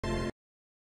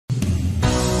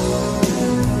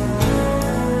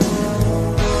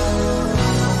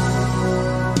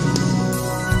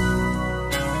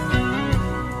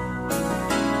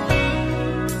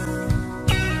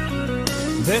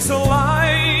There's a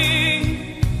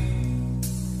light,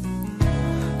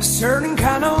 a certain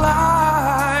kind of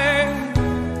light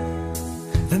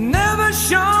that never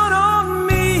shone on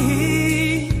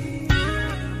me.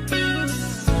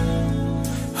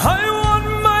 I want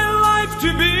my life to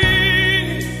be,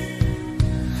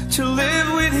 to live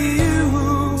with you,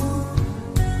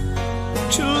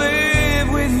 to live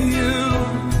with you.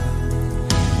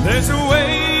 There's a way.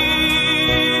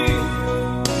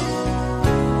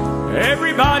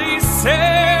 Everybody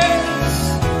says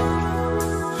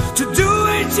to do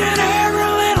each and every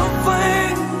little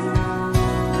thing,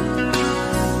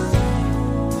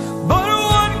 but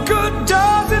what good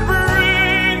does it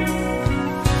bring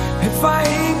if I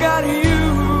ain't got you,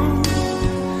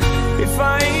 if I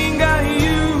ain't got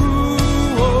you?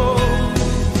 Oh,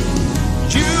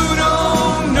 you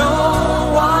don't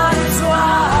know what it's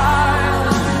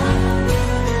like,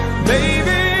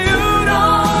 baby.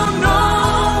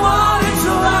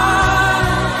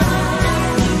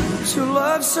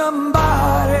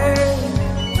 Somebody,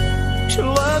 to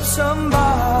love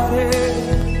somebody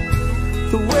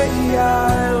the way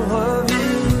I love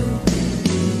you.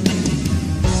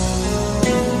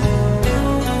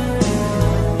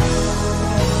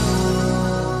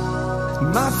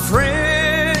 My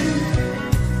friend,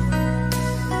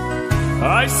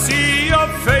 I see your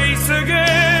face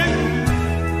again.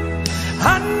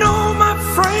 I know my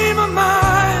frame of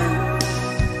mind.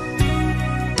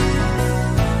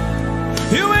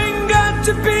 You ain't got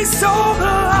to be so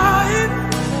blind,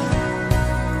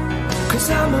 'cause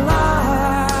I'm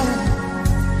blind,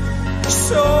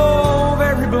 so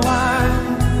very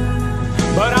blind.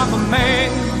 But I'm a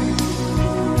man.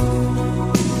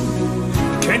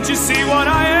 Can't you see what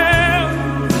I am?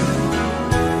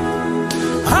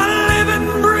 I live and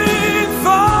breathe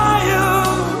for you.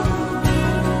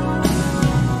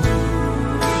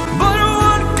 But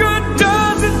what good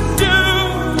does it do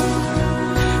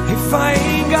if I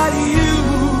ain't got you,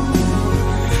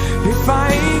 if I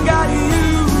ain't got you?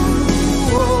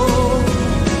 Oh,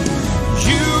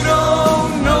 you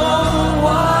don't know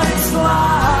what it's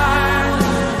like,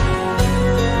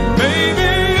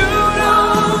 baby, you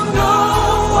don't know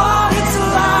what it's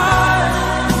like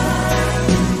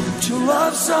to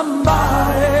love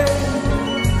somebody,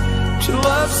 to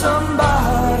love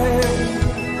somebody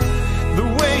the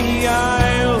way I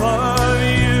love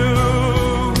you.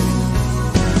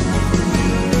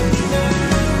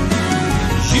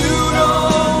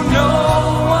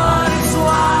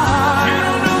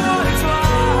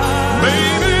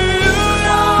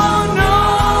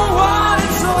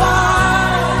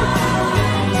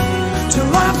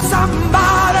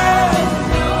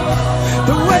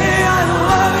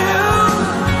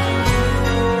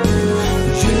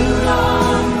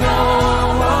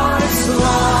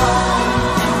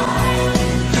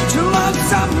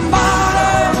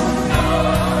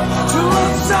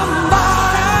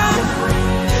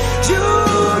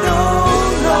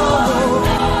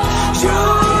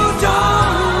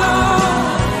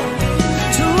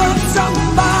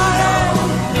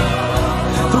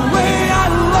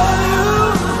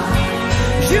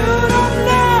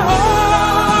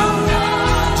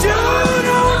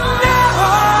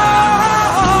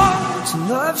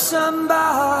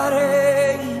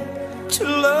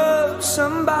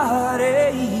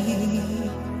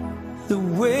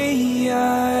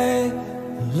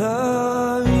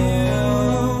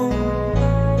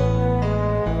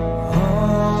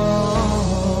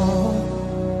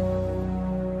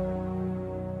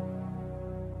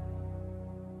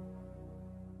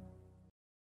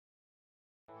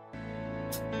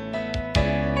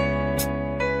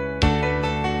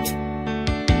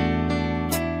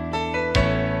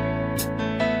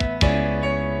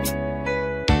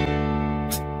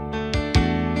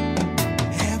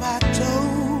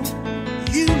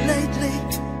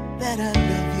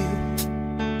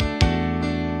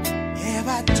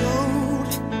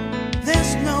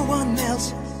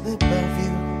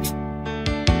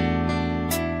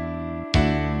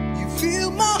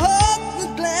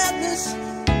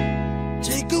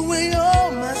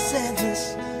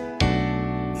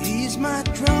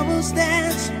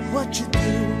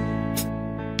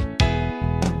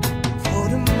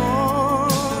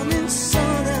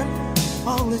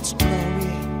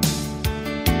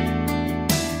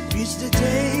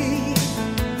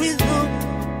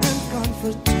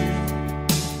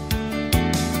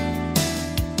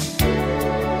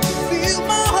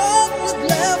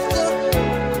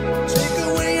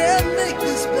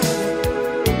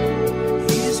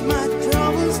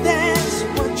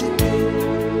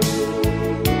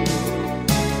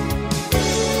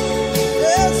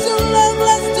 There's a love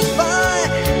less to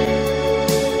find,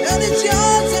 and it's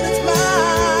yours.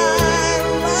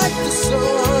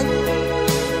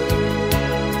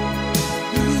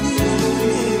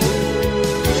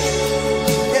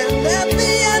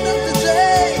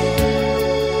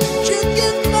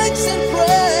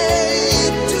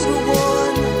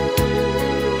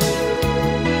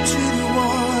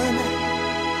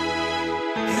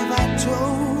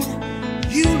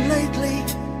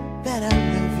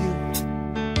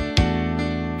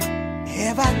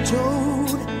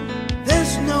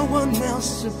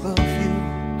 else above you.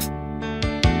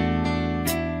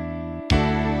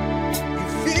 You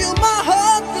fill my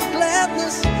heart with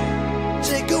gladness,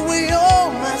 take away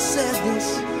all my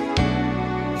sadness,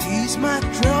 ease my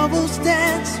troubles,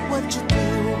 that's what you do.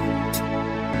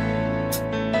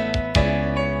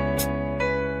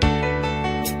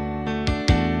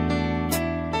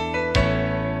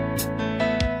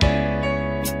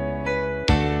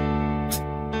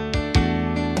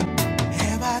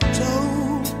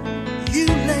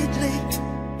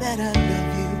 That I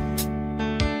love you?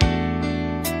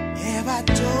 Have I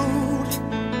told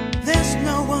there's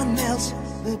no one else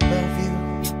above you?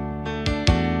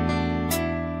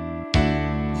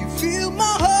 You fill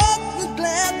my heart with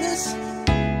gladness,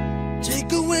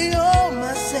 take away all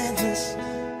my sadness,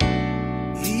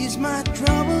 ease my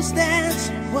troubles, that's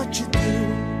what you do.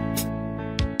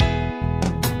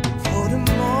 For the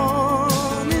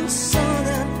morning sun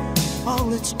and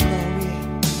all its glory,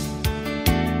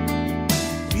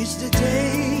 reach the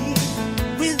day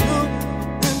with hope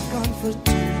and comfort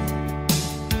too.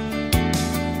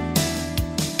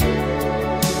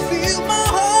 Fill my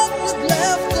heart with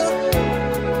laughter,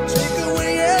 take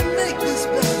away and make this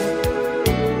better,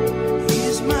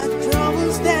 ease my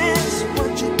troubles, that's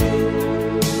what you do.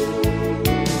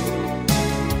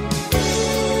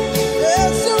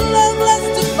 There's a love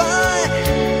left to find,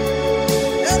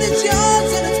 and it's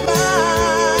yours and it's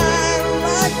mine,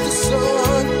 like the sun.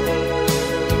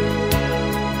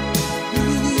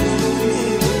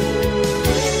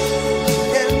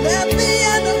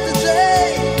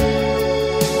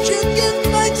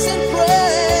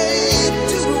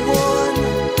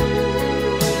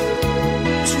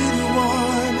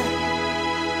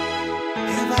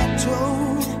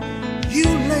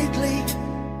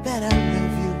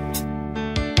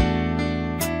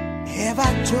 Have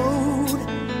I told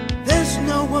there's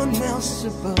no one else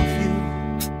above you?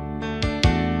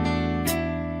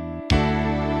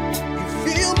 You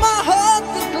fill my heart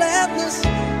with gladness,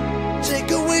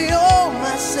 take away all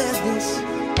my sadness,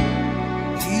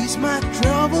 ease my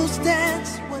troubles,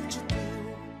 that's what you do.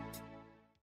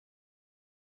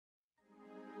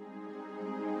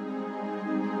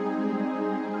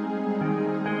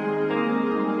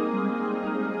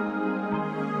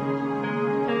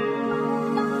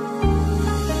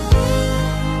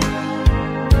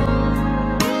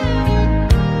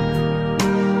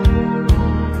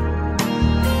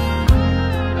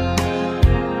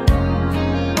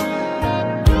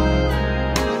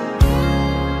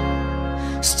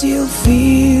 Still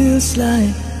feels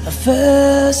like a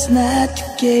first night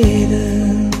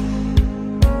together,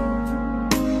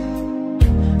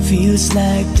 feels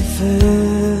like the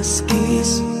first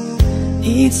kiss.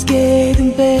 It's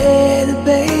getting better,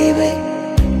 baby,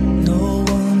 no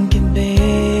one can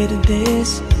better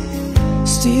this.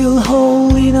 Still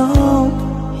holding on,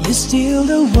 you're still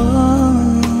the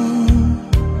one.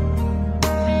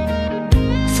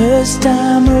 First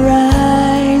time our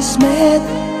eyes met,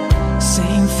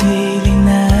 same feeling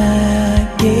I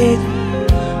get,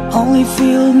 only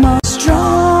feel much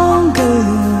stronger,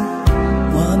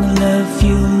 wanna love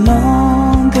you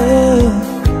longer.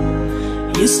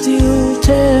 You still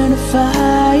turn the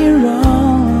fire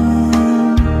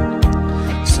on.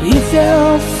 So if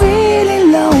you're feeling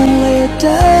lonely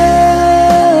down,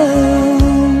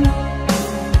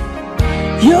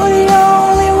 you're the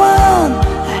only one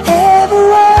I ever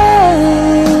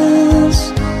was.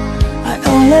 I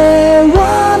only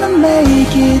wanna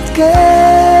make it good.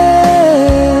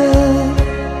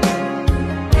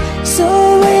 So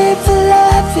if I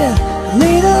love you a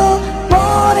little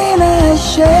more than I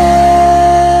should,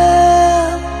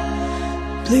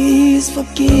 please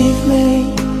forgive me,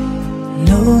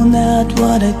 no, not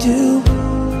what I do.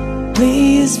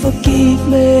 Please forgive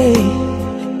me,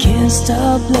 I can't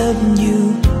stop loving you.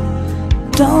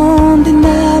 Don't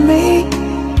deny me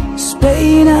this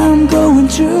pain I'm going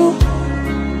through.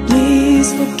 Please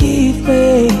forgive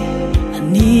me, I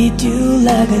need you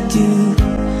like I do.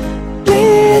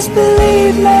 Please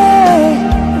believe me,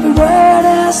 every word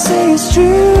I say is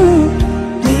true.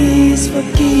 Please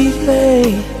forgive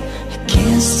me, I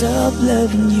can't stop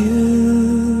loving you.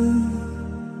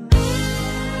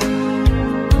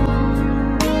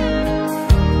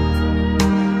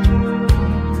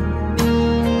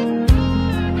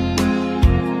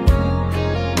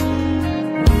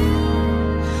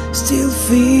 Still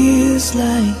feels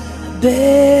like the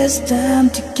best time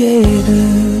together,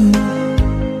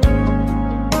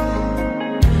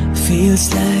 feels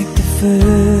like the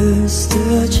first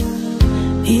touch.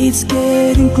 It's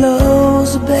getting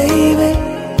closer, baby,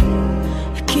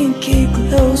 I can't get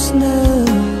close now.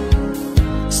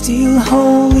 Still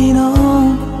holding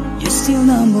on, you're still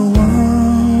number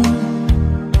one.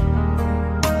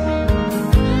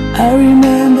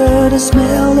 the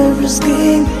smell of your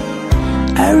skin.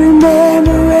 I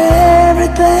remember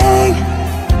everything.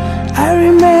 I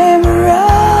remember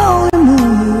all your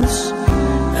moves.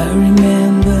 I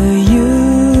remember you,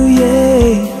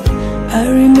 yeah. I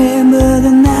remember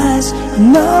the nights,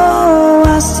 no,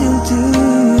 I still do.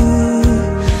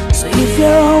 So if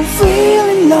you're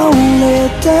feeling lonely,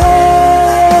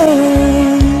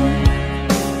 darling,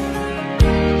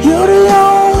 you're the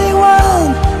only one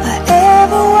I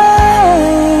ever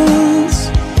want.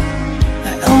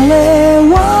 I only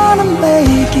wanna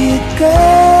make it,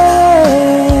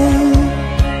 girl.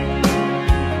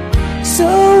 So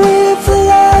if I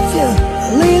love you a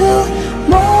little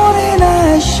more than I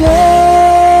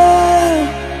share,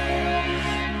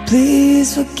 please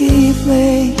forgive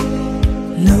me.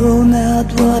 No, not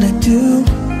what I do.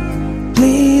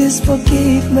 Please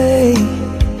forgive me.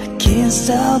 I can't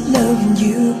stop loving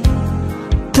you.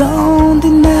 Don't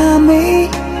deny me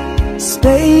this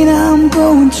pain I'm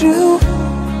going through.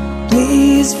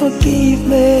 Please forgive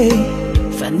me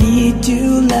if I need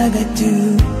you like I do.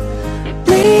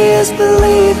 Please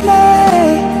believe me,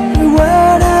 every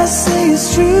word I say is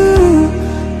true.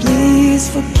 Please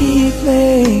forgive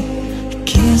me, I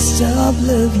can't stop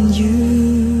loving you.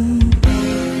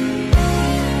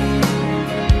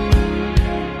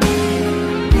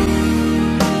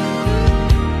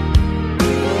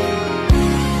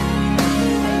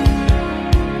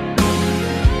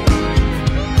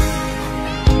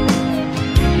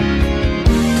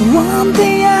 One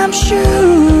thing I'm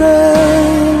sure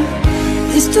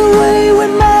of is the way we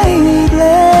made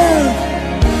love.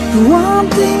 The one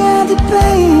thing I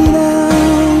depend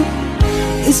on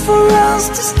is for us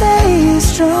to stay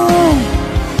strong.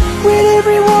 With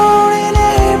every word and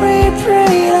every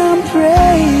prayer I'm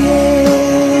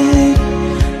praying.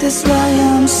 That's why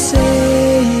I'm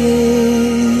saying,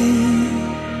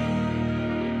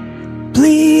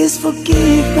 please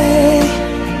forgive me.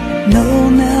 No,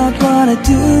 not what I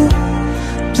do.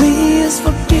 Please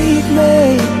forgive me.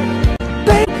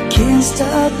 Babe, can't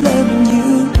stop loving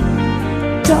you.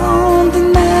 Don't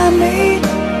deny me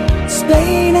this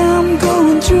pain I'm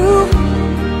going through.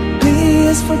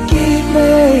 Please forgive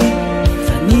me if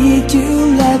I need you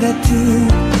like I do.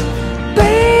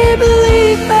 Babe,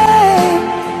 believe me,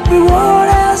 every word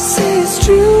I say is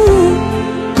true.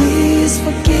 Please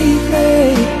forgive me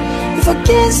if I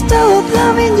can't stop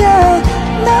loving you.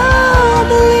 No,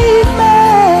 believe me,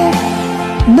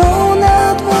 no,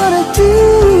 not what I do.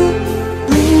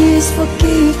 Please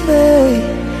forgive me,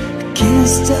 I can't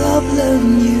stop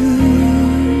loving you.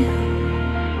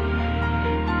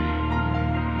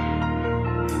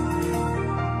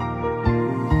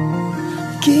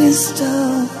 Can't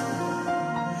stop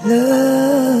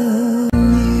loving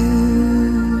you.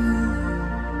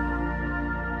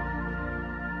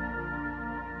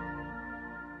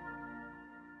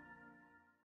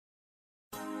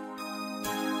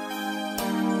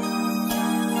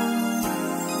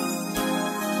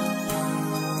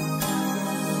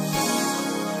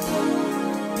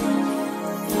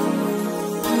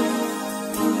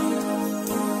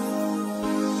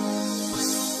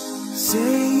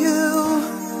 Say you,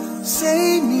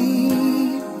 say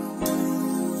me,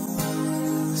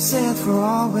 say it for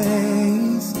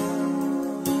always.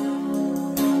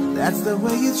 That's the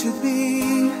way it should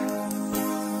be.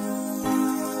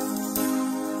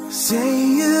 Say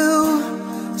you,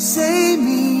 say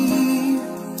me,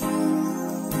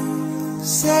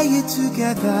 say it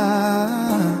together,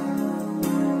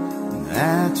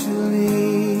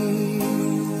 naturally.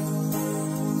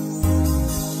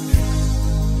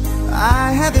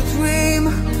 I had a dream,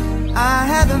 I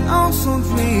had an awesome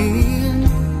dream.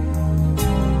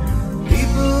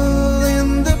 People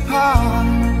in the park,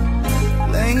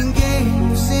 playing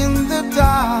games in the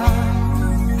dark.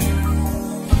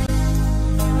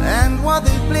 And what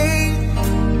they played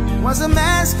was a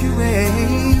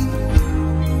masquerade.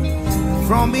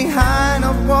 From behind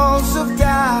the walls of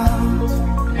doubt,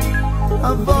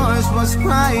 a voice was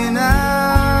crying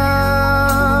out.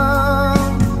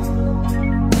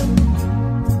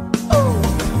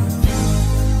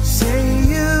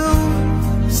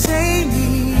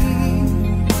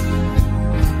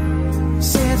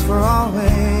 For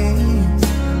always,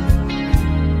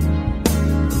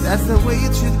 that's the way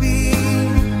it should be.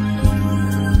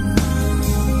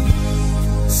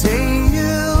 Say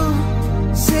you,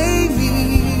 say me,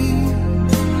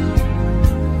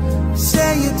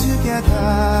 say it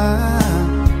together,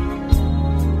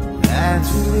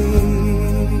 naturally.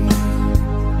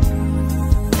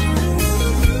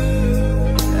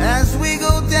 As we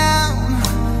go down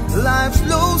life's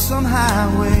lonesome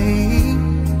highway,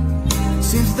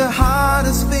 seems the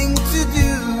hardest thing to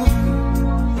do.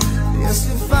 just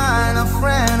to find a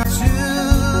friend or two.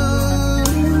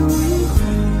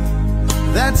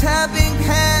 That helping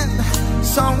hand,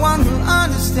 someone who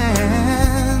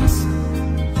understands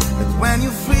that when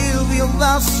you feel you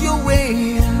lost your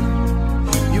way,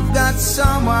 you've got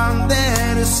someone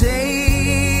there to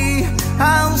say,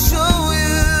 I'll show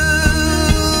you.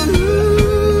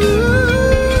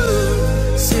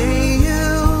 Say you,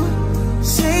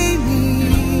 say me,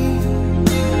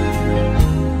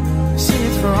 say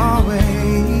it for always.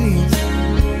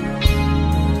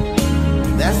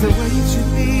 That's the way it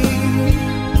should be.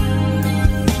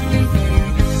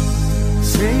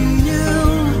 Say you,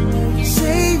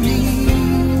 say me,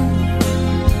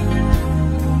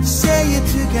 say it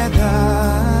together,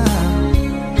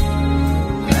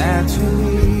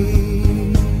 naturally.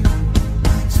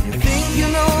 So you think you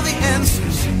know the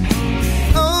answers?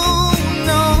 Oh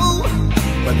no,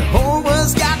 but the whole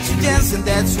world's got you dancing.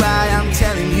 That's why I'm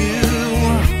telling you,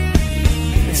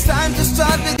 it's time to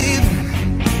start believing.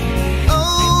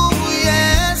 Oh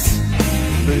yes,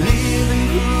 believe in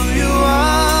who you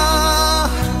are.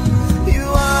 You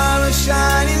are a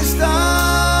shining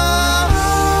star.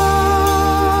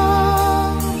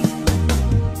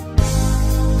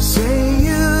 Say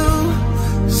you,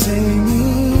 say me,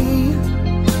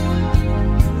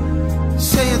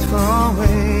 say it for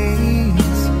always.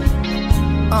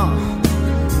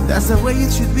 That's the way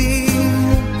it should be.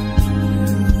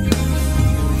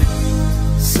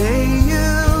 Say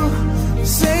you,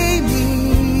 say me,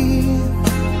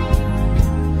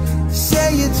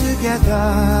 say it together,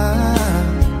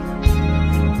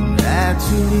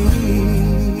 naturally.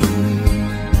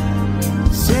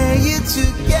 Say it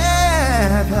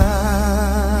together,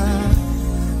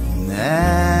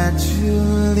 naturally.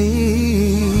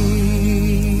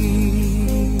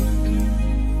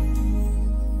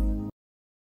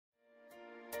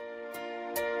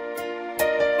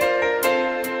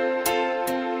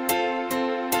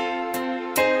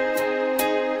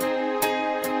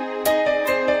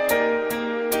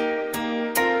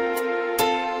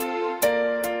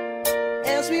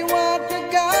 As we walk the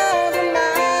garden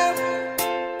mile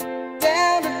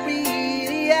down the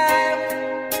pretty aisle,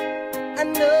 I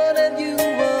know that you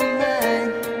are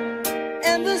mine,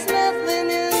 and there's nothing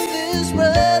in this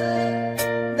world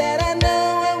that I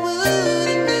know I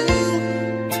wouldn't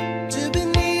do to be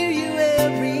near you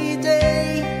every day,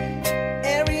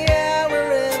 every hour,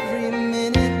 every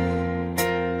minute.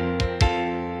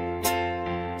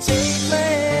 Take my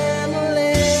hand and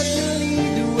let me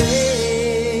lead the way.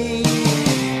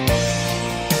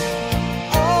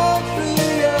 All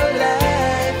through your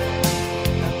life,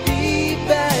 I'll be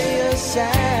by your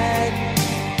side,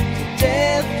 till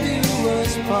death do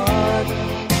us part.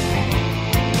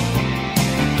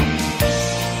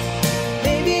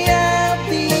 Maybe I'll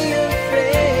be your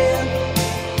friend,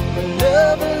 but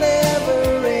love will never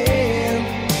end,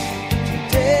 till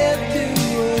death do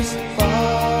us part.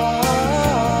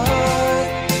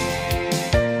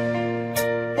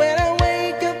 When I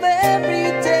wake up every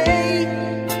day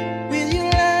with you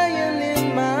lying in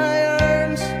my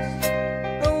arms,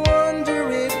 I wonder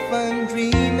if I'm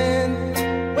dreaming.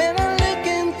 When I look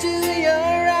into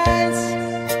your eyes,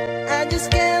 I just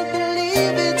can't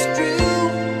believe it's true,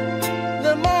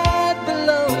 that my heart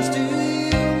belongs to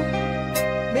you.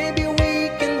 Maybe we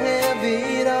can have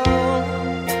it all.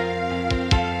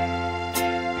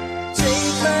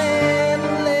 Take my hand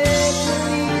and let me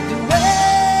lead the way.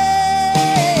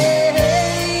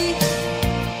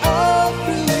 All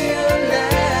through your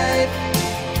life,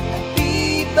 I'll be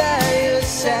by your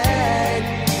side,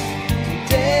 till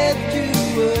death do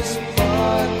us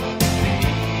part.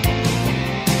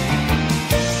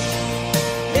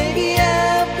 Maybe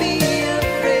I'll be your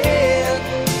friend,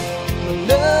 but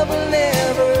love will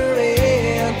never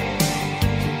end,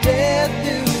 till death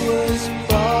do us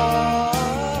part.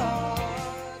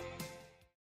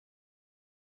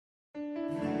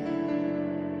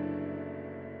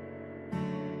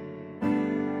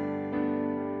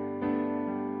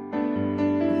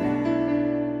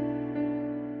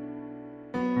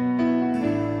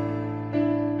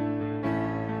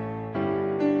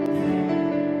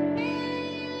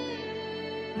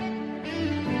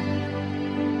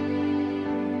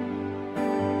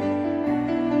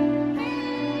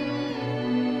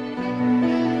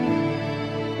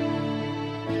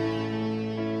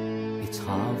 It's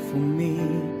hard for me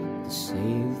to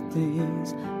say the things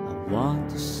I want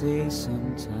to say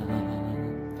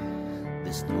sometimes.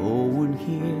 There's no one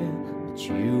here but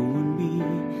you and me,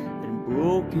 and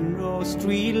broken road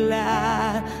street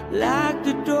light like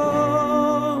the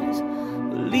doors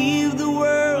leave the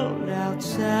world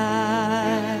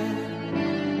outside.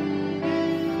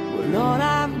 Well, all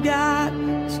I've got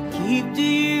to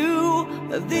you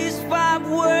these 5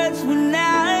 words when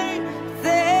I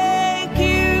thank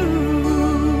you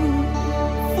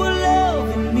for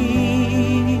loving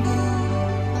me,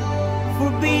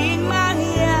 for being my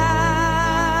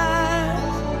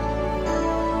eyes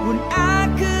when I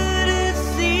couldn't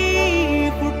see,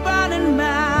 for biting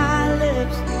my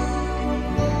lips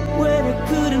when I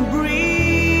couldn't breathe.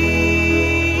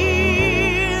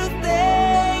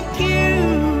 Thank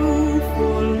you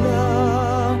for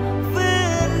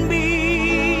loving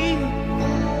me.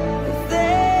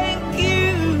 Thank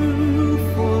you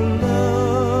for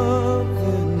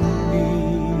loving me.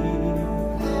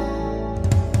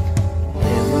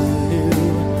 Never knew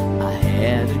I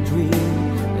had a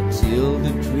dream until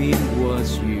the dream was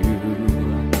you.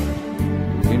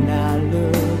 When I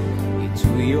look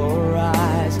into your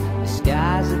eyes, the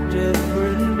sky's a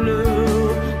different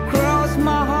blue. Cross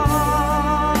my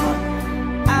heart,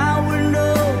 I will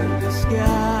know the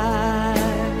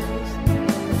skies.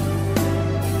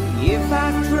 If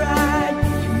I tried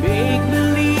to make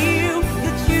believe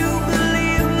that you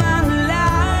believe my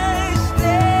lies,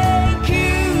 thank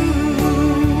you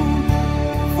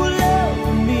for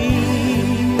loving me,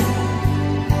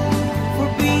 for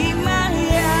being my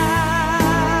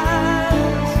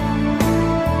eyes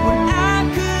when I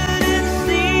couldn't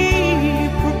see,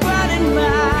 for biting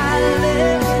my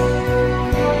lips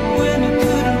when I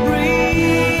couldn't breathe.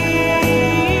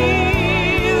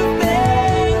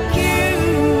 Thank you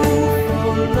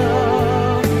for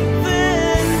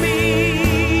loving me.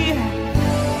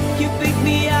 You pick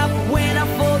me up when I'm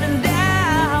falling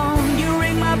down. You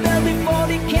ring my bell before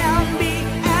they count me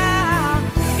out.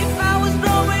 If I was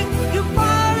blowing, you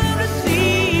part of the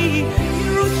sea. You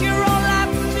risk your own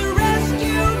life to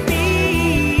rescue me.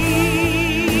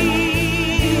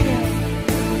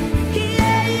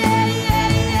 Yeah, yeah, yeah,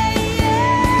 yeah, yeah.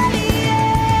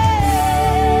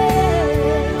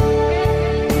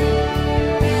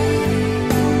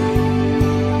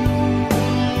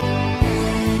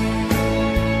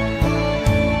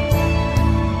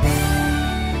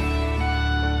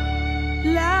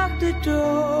 Lock the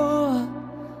door,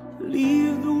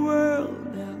 leave the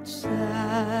world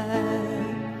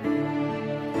outside.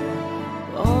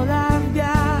 All I've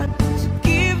got to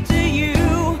give to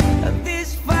you are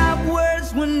these 5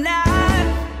 words when I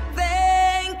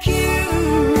thank you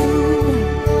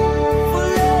for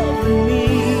loving me,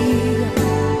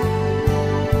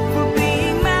 for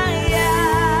being my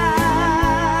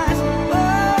eyes. Oh,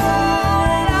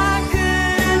 I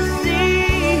couldn't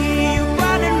see you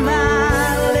biting my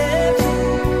lips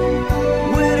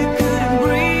when I couldn't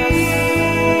breathe.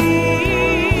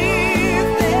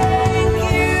 Thank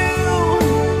you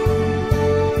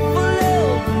for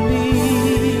loving me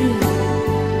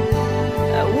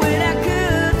when I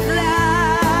could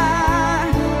fly.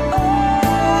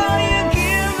 Oh, you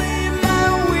give me my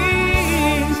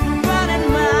wings for biting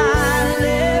my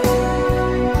lips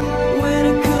when I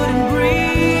couldn't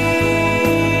breathe.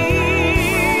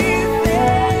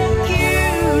 Thank you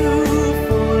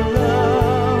for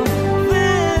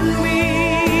loving me.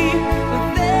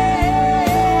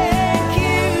 Thank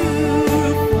you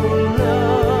for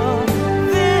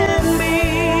loving me.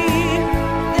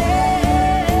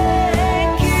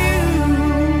 Thank you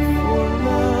for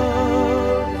loving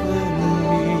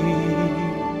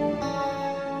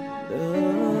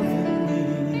me.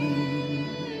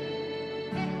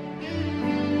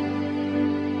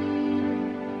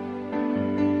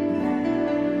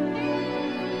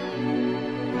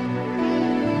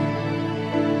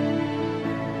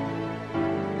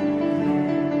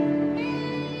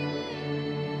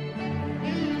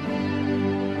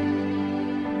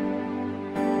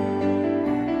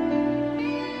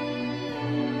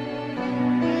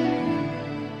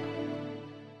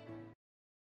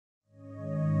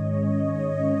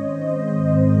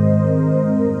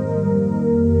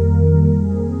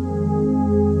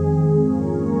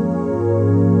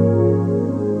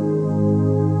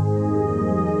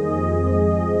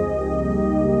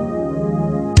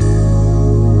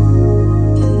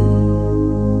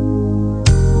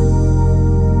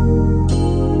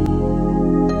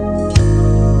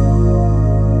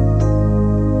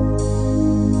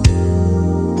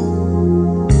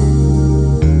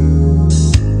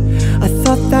 I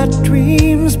thought that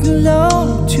dreams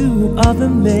belong to other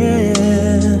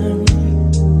men,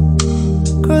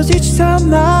 'cause each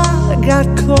time I got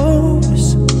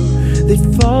close, they'd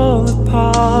fall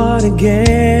apart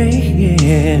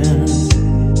again.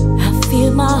 I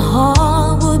feared my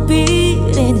heart would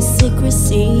beat in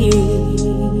secrecy.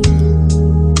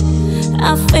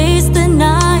 I faced the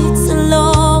nights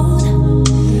alone.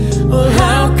 Well,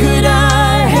 how could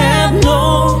I have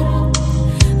known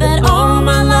that all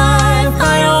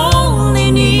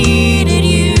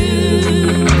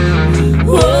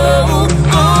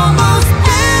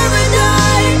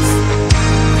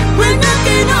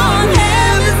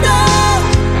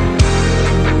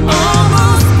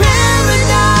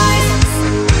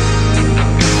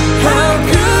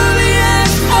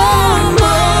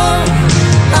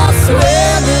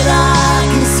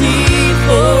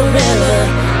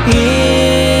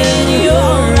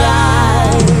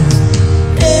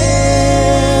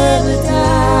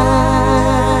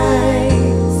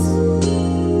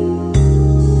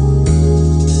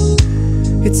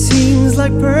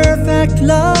make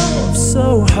love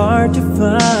so hard to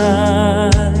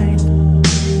find.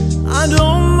 I'd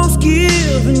almost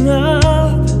given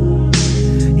up.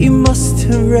 You must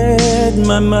have read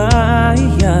my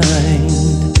mind.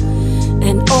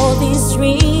 And all these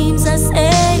dreams I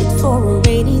saved for a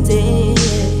rainy day,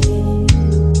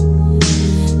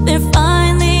 they're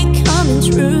finally coming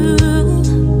true.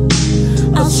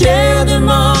 I'll share them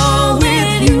all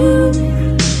with you,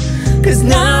 'cause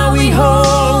now we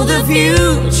hold the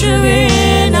future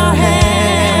in our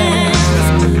hands.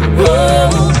 Oh,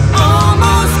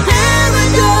 almost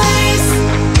paradise,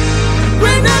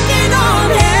 we're knocking on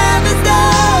heaven's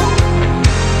door.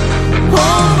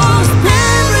 Almost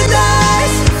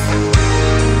paradise,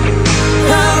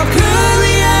 how could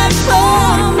we ask for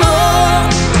more?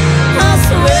 I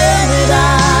swear that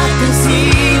I can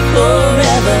see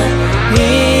forever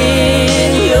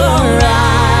in your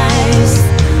eyes.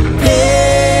 Paradise.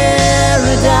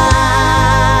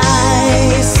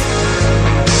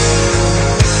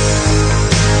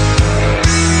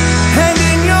 And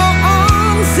in your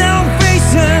arms,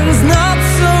 salvation's not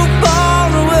so far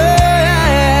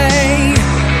away.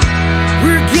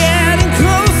 We're getting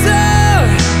closer,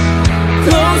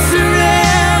 closer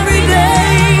every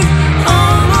day.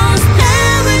 Almost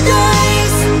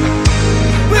paradise,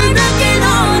 we're knocking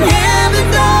on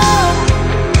heaven's door.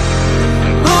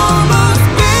 Almost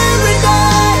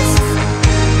paradise,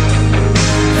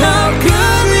 how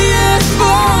could we ask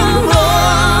for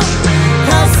more?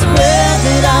 I swear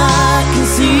that I can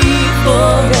see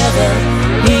forever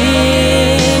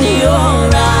in your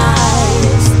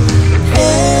eyes.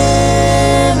 Paradise.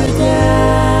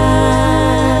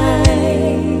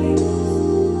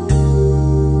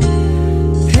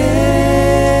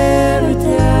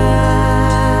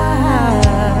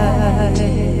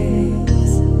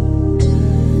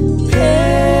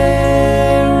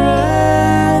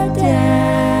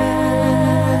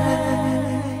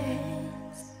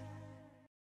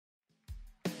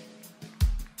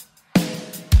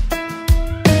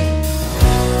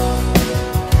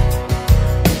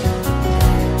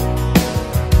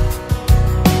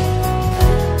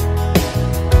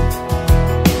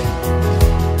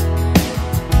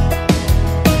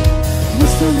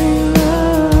 Used to be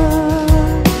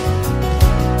love,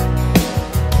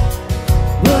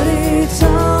 but it's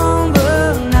over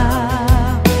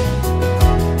now.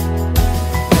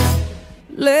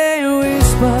 Lay a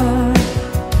whisper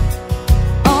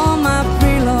on my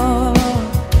pillow,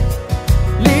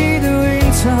 lead the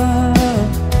winter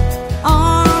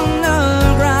on the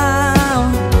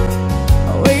ground.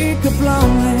 I wake up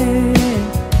lonely,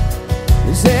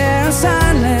 is there a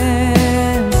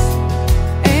silence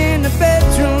in the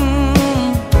bedroom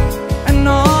and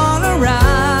all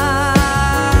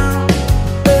around?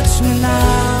 Touch me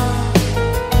now,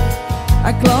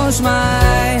 I close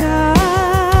my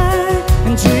eyes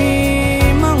and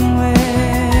dream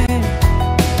away.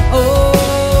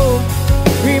 Oh,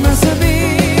 we must have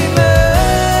been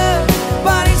love,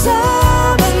 but it's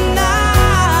over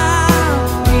now.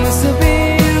 We must have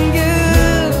been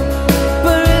good,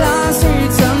 but lost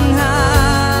it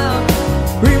somehow.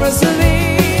 We must have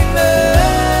been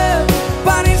love,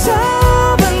 but it's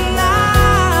over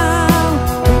now.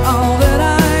 And all that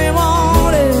I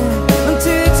wanted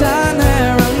until time had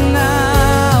run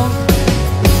out.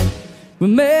 We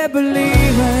may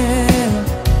believe it,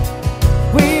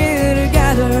 we're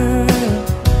together,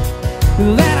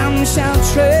 that I'm shall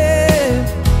tread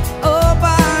up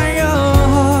by your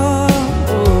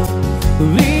heart.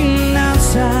 Leaning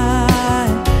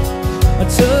outside, I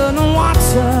turn the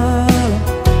water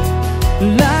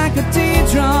like a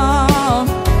teardrop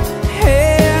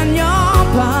in your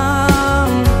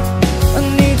palm. I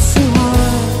need to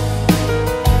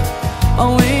a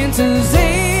winter's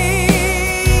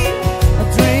eve, I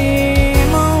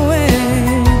dream away.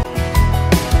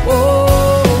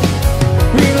 Oh,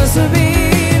 we must have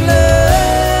been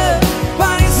love,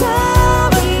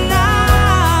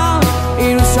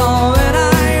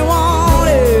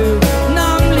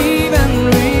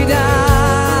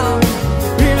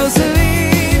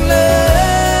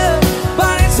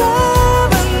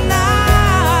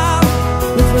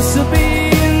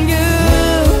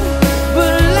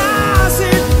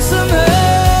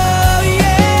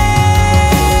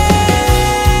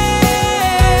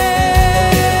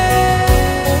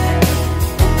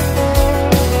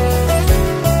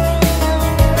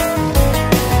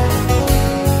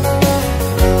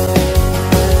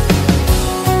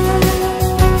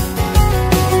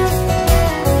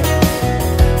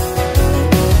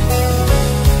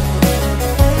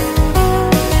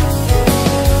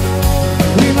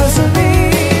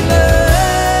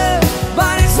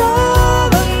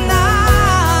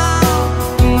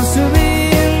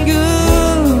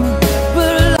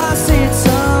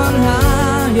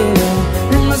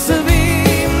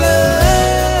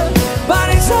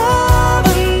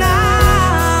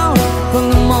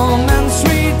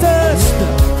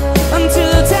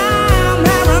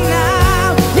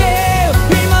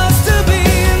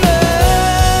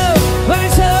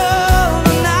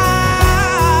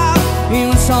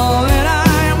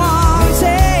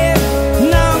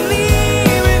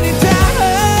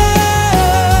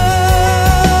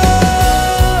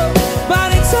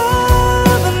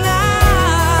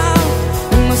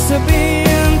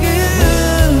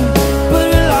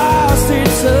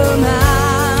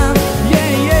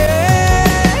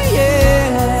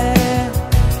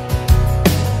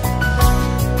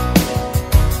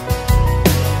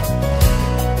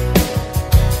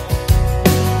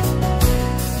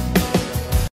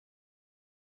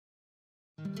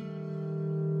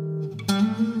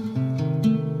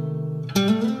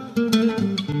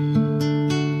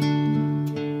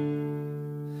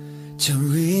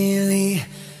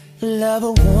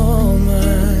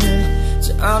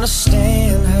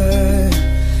 understand her.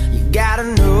 You gotta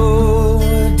know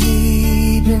her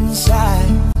deep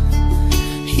inside.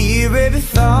 Hear every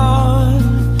thought,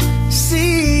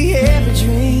 see every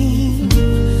dream.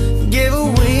 Give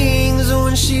her wings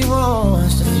when she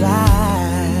wants to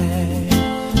fly.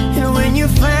 And when you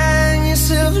find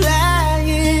yourself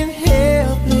lying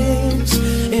helpless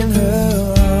in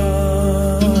her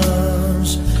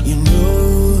arms, you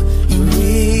know you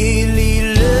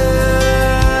really love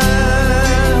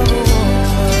a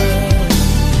woman.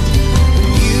 When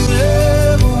you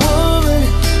love a woman,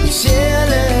 you tell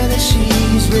her that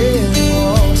she's really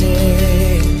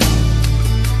wanted.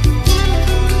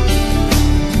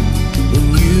 When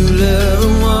you love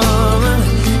a woman,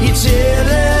 you tell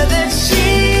her that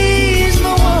she's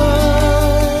the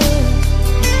one.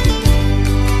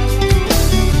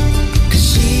 'Cause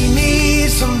she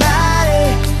needs somebody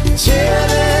to tell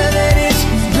her that it's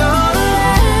gonna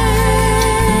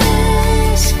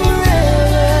last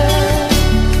forever.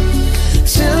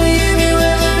 Tell me if you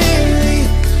ever really,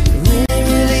 really,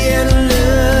 really ever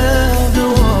loved a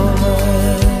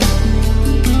woman.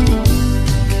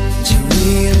 To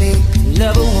really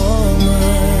love a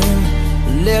woman,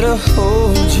 let her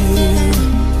hold you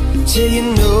till you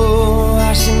know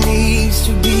how she needs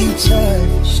to be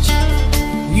touched.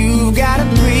 You've gotta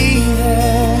breathe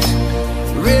her,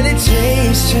 really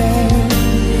taste her,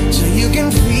 so you can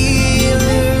feel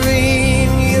her in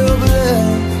your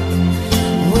blood.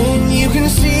 When you can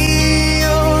see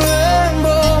your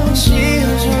unborn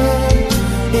children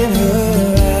in her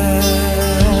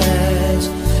eyes,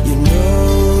 you know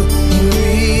you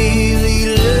really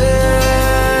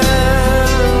love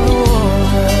a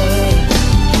woman.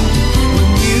 When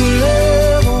you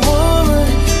love a woman,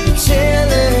 you tell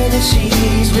her that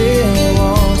she's really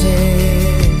wanted.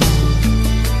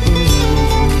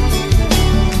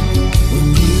 When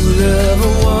you love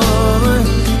a woman,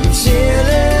 you tell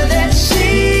her that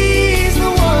she's the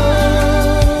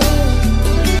one.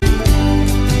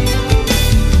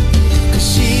 'Cause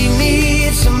she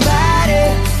needs somebody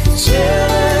to tell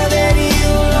her that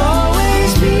you'll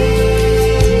always be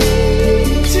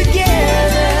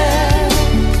together.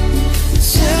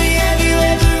 Tell me, have you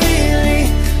ever really,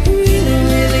 really,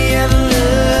 really ever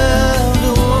loved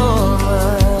a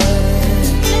woman?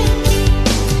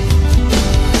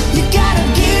 You gotta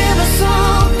give her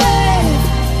something,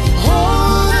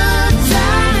 hold her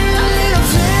tight, a little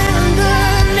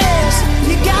tenderness.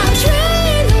 You gotta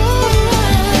train her.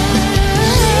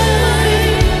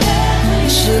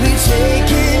 She'll be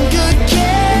taking good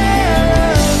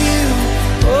care of you.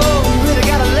 Oh, you really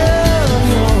gotta love a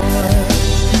woman.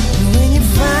 When you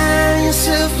find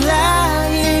yourself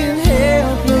lying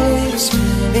helpless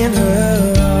in her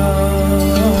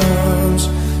arms,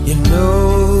 you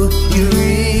know you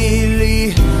really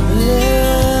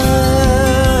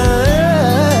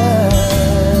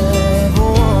love a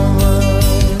woman.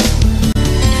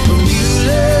 When you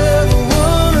love a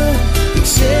woman, you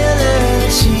tell her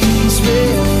that she's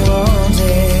really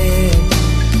wanted.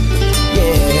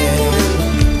 Yeah.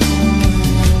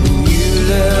 When you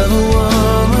love a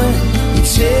woman, you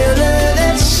tell her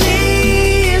that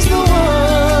she's the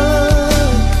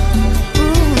one.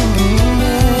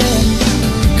 Yeah.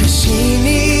 'Cause she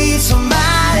needs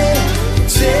somebody to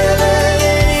tell her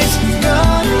that it's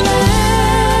gonna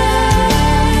last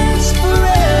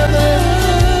forever.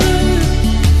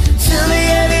 Tell me,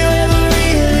 have you ever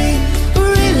really,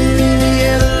 really, really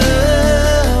ever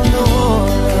loved a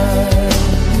woman?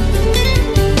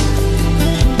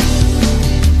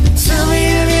 Tell me,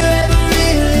 have you ever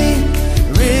really,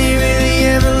 really, really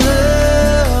ever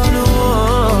loved a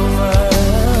woman?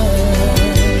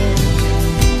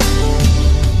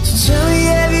 So tell me,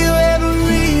 have you ever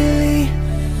really,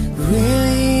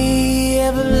 really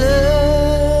ever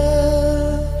loved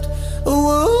a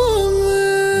woman?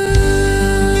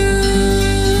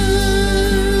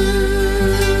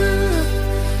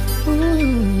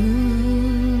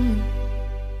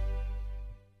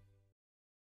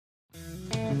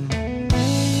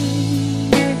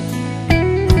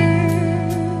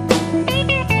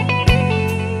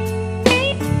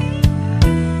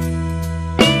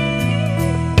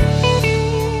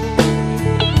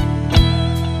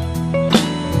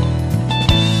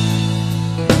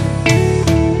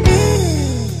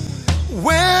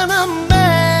 When a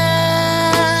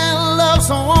man loves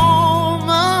a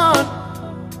woman,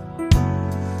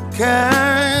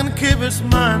 can't keep his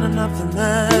mind on nothing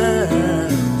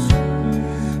else.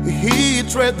 He'd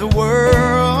trade the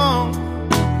world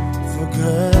for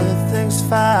good things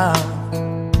found.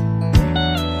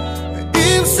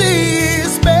 If she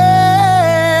is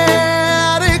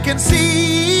bad, he can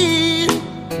see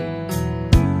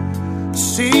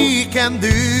can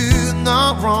do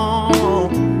no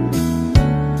wrong.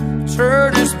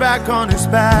 Turned his back on his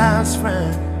best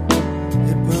friend,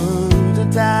 he put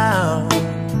it down.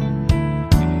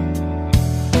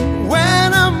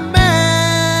 When a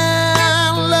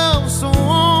man loves a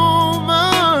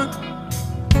woman,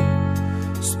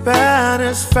 spend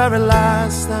his very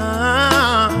last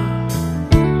time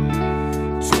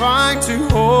trying to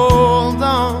hold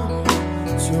on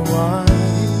to what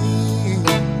he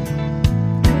needs,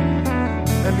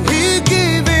 and he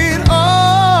gave it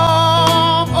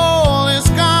all his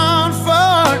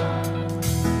comfort,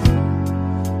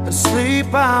 and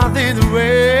sleep out in the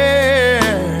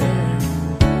rain.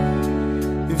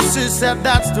 If she said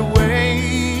that's the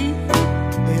way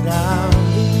it I'll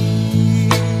be.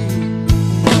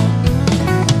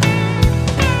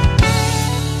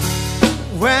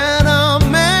 When a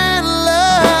man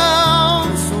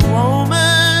loves a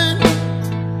woman,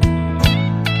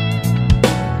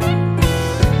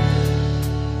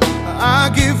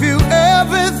 I give you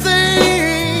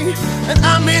everything, and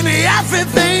I mean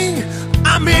everything,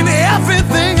 I mean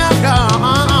everything I've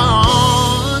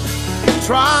got.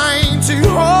 Trying to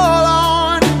hold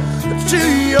on to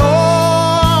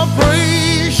your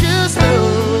precious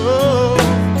love,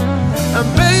 and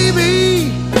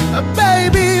baby,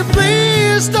 baby,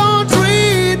 please don't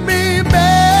treat me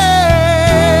bad.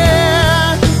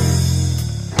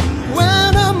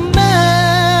 When a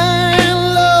man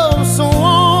loves a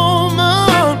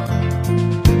woman,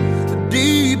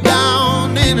 deep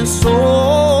down in his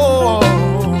soul,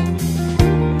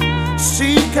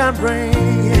 she can bring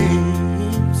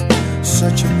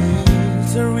such a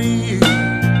misery.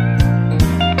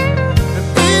 And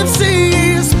if she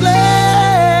is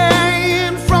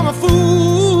playing from a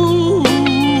fool,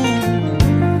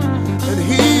 and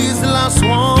he's the last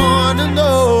one to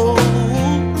know,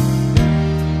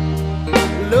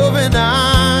 loving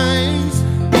eyes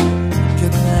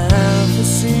can never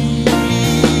see.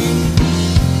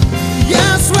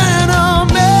 Yes, when a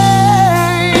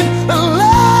man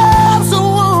loves a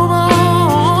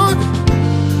woman,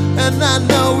 and I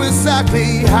know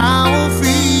exactly how I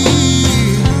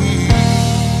feel.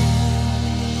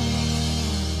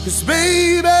 'Cause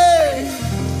baby,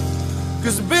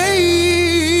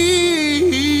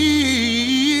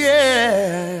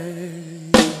 yeah.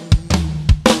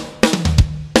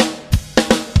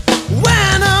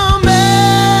 When a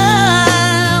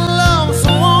man loves a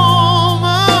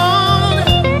woman,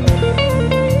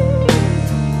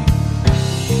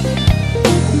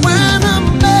 when a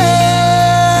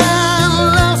man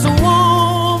loves a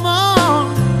woman,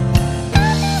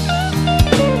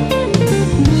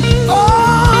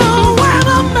 oh, when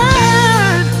a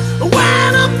man, oh,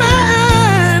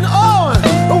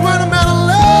 when a man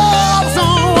loves a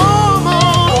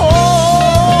woman,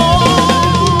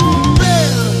 oh,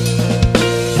 man.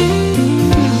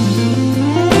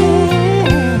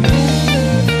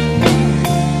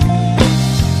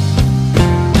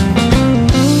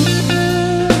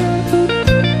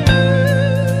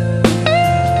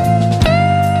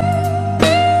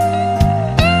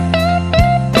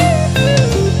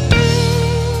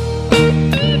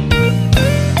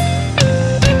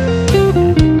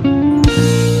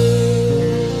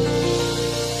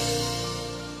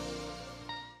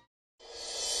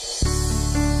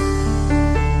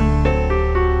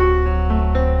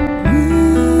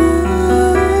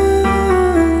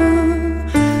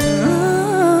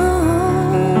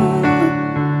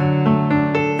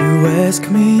 You ask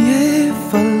me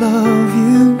if I love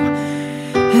you,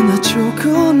 and I choke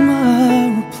on my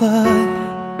reply.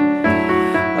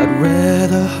 I'd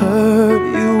rather hurt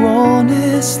you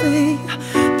honestly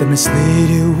than mislead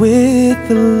you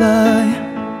with a lie.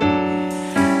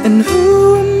 And who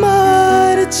am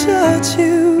I to judge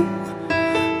you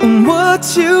on what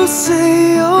you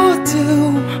say or do?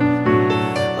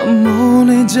 I'm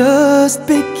only just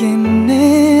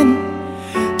beginning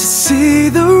to see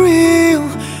the real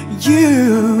you.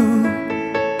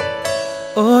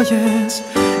 Oh yes,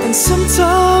 and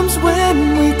sometimes when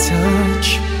we touch,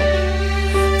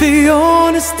 the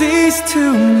honesty's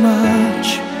too much,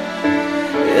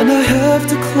 and I have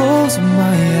to close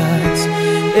my eyes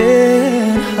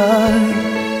and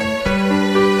hide.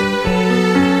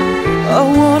 I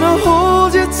wanna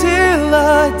hold you till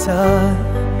I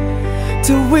die,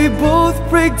 till we both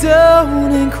break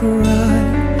down and cry.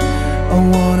 I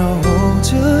wanna hold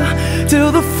you till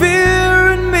the fear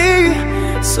in me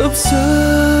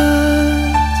subsides.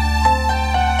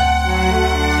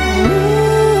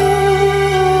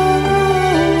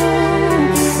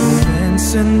 Romance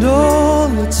and all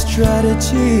its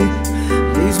strategy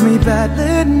leaves me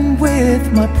battling with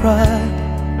my pride.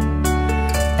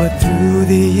 but through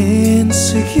the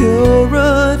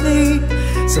insecurity,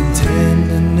 some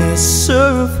tenderness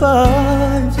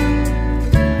survives.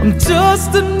 I'm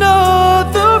just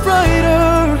another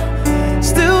writer,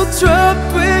 still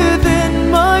trapped within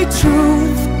my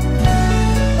truth,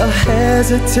 a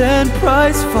hesitant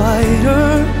prize fighter,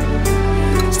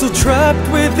 still trapped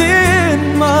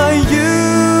within my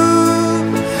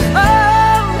youth.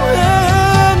 Oh,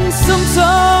 and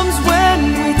sometimes when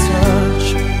we touch,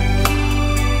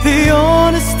 the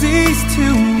honesty's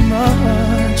too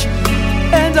much,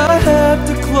 and I have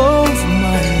to close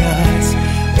my eyes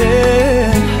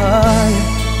and hide.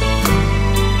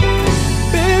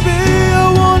 Baby, I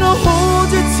wanna hold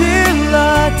you till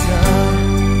I die,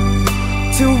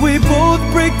 till we both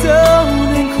break down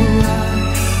and cry.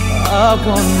 I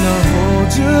wanna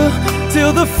hold you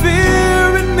till the fear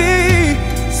in me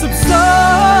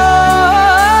subsides.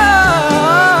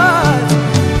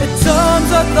 At times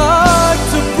I'd like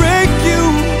to break you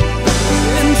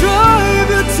and drive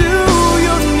you to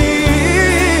your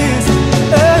knees.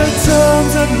 At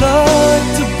times I'd like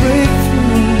to break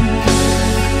through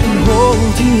and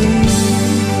hold you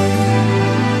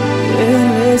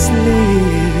endlessly.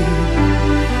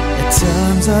 At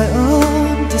times I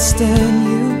understand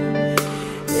you,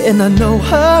 and I know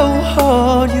how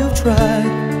hard you've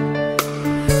tried.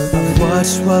 I've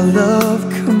watched while love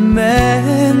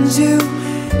commands you,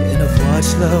 and I've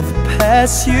watched love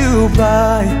pass you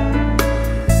by.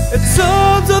 At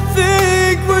times I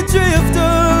think we're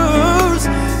drifters,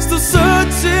 still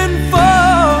searching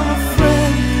for a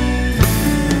friend,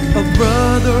 a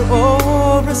brother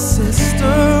or a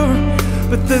sister,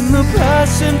 but then the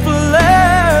passion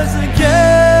flares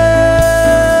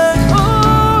again.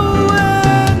 Oh,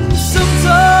 and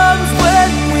sometimes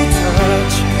when we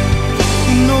touch,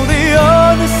 you know the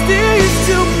honesty's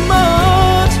too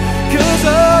much, 'cause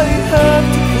I have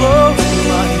to close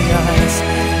my eyes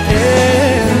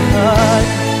and hide.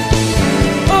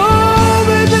 Oh,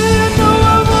 baby, you know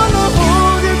I wanna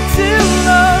hold you till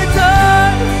I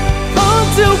die,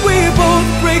 until we both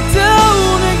break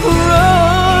down and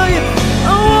cry.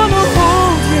 I wanna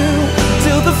hold you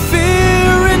till the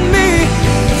fear in me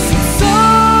subsides.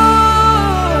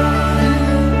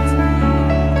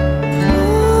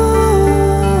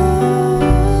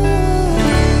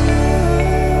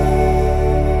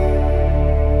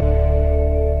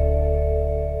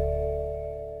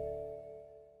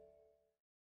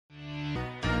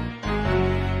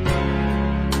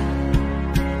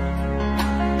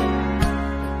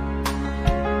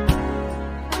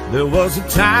 There was a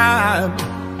time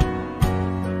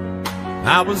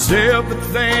I was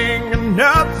everything and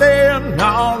nothing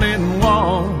all in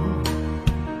one.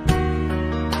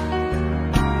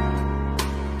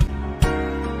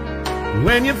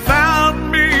 When you found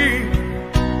me,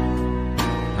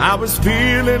 I was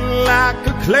feeling like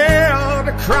a cloud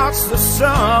across the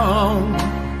sun.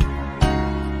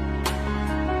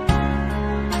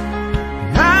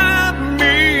 I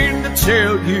mean to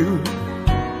tell you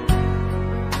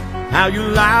how you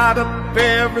light up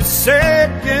every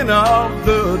second of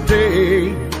the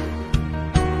day.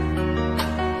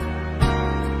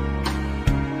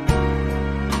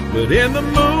 But in the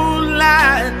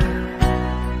moonlight,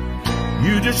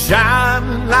 you just shine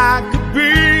like a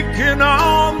beacon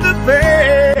on the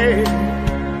bay.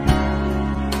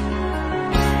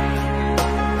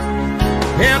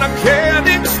 And I can't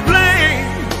explain,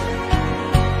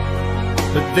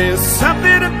 but there's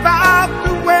something about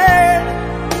the way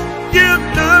you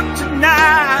look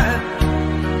tonight,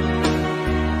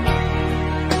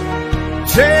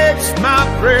 takes my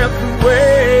breath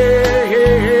away.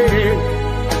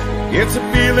 It's a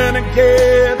feeling I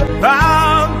get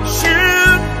about you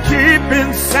deep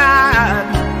inside,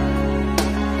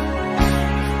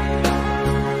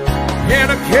 and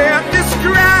I can't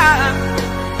describe,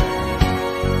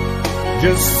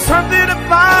 just something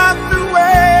about the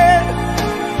way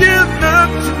you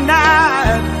look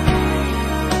tonight,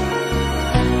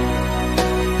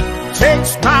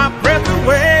 takes my breath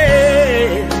away.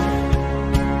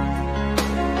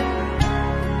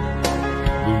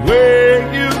 The way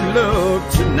you look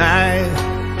tonight,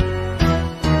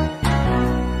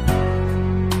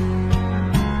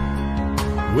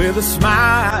 with a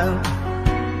smile,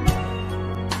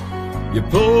 you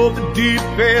pull the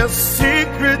deepest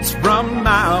secrets from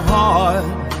my heart.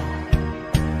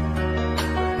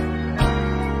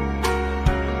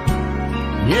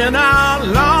 In our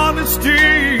honesty,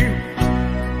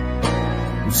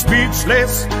 I'm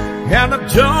speechless, and I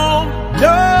don't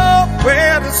know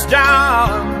where to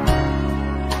start.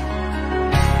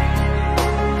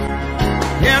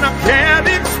 And I can't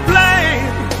explain,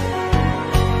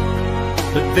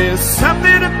 but There's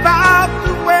something about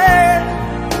the way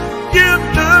you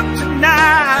look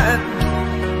tonight,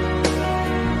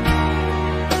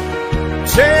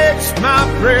 takes my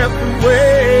breath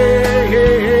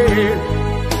away.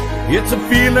 It's a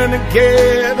feeling I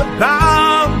get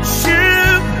about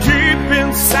you deep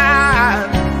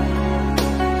inside,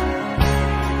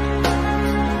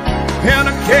 and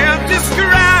I can't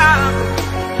describe.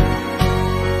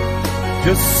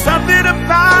 Just something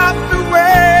about the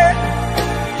way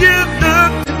you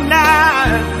look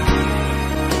tonight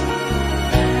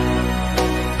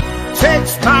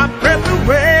takes my breath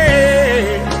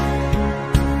away.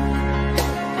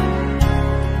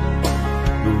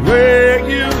 The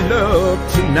way you look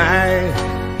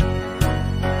tonight,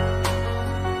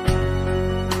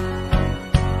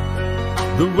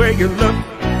 the way you look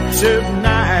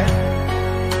tonight,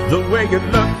 the way you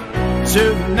look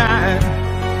tonight,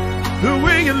 the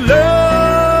way you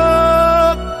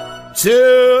look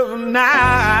tonight.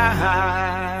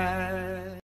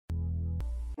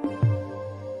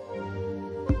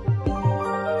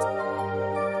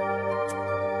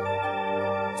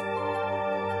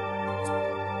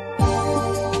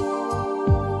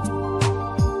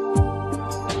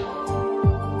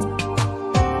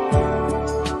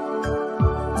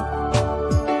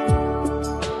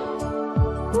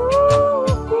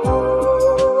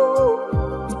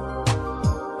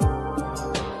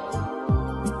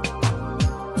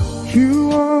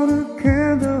 You are the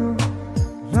candle,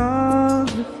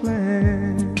 love the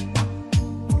flame.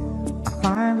 I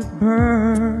find it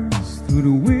burns through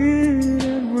the wind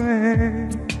and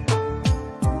rain.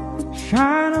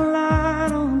 Shine a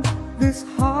light on this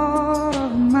heart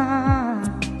of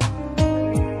mine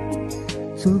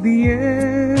till the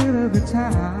end of the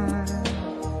time.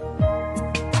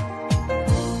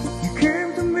 You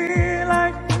came to me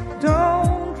like the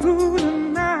dawn through the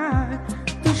night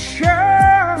to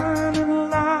shine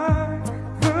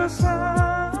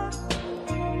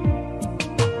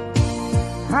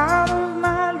out of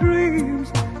my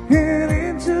dreams and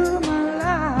into my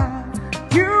life.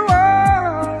 You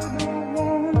are the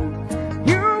one,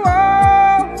 you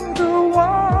are the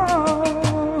one.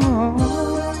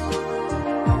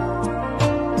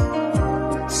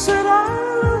 Said I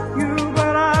love you,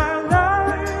 but I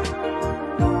lied,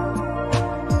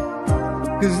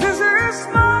 'cause this is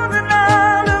more than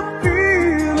I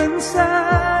feel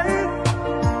inside.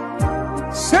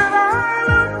 Said I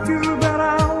love you, but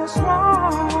I was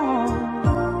wrong,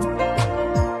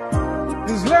 'cause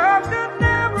love could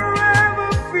never ever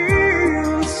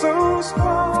feel so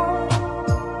strong.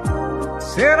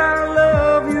 Said I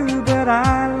love you, but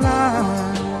I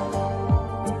lied.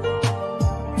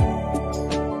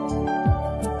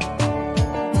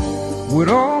 With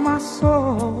all my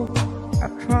soul I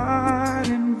tried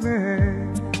in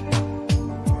vain.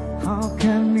 How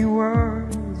can the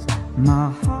words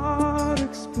my heart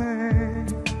explain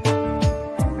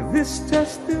this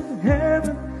test of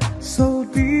heaven, so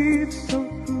deep, so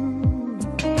true?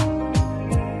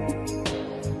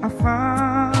 I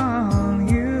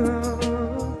found you.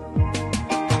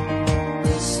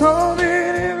 So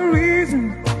many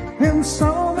reasons in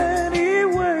so many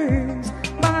ways.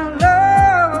 My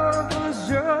love was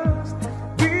just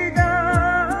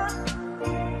begun.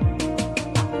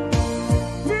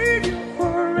 Need you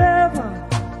forever,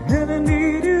 and I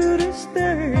need you to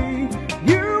stay.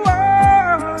 You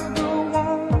are the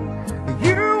one,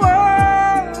 you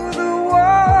are the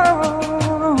one.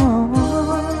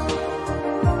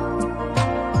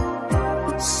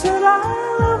 Said I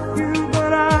love you,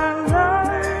 but I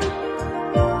lied,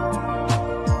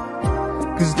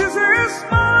 'cause this is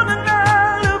more than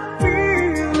I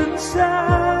feel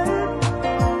inside.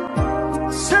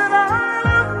 Said I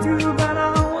love you, but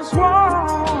I was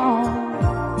wrong,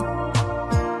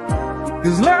 'cause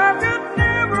love could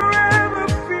never ever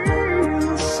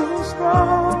feel so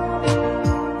strong.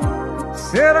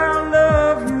 Said I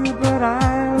love you, but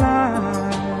I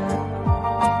lied.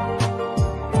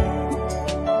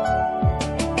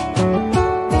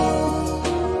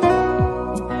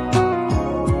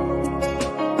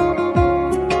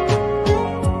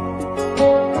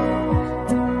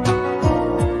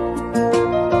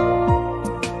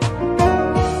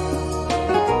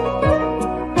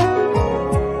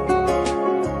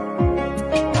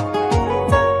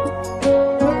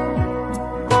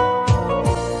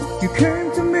 You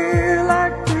came to me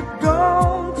like the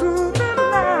dawn through the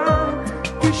night.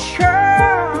 You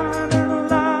shining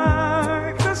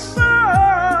like the sun.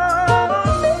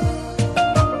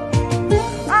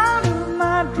 Out of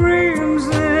my dreams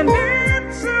and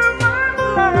into my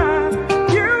life.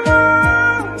 You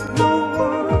are the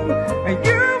one, and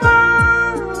you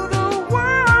are the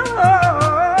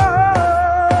one.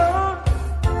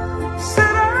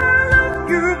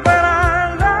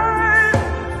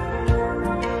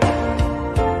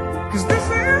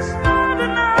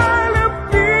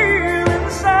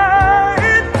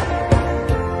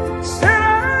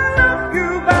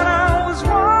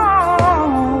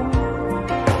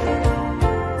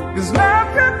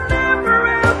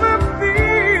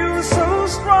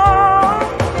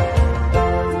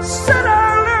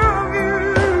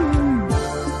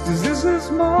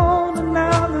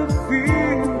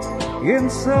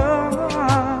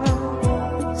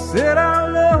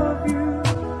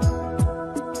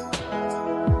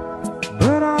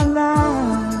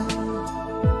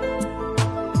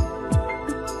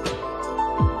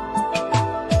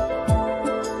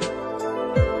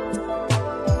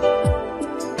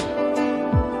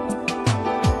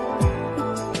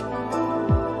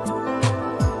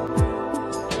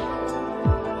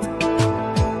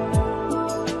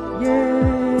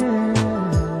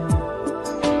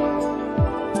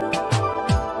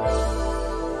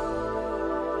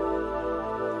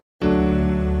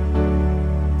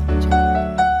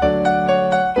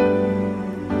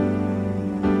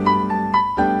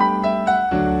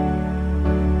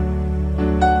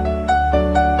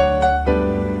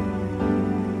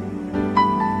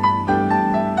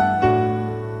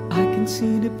 can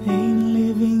see the pain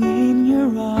living in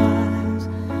your eyes,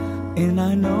 and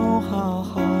I know how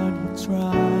hard you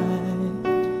tried.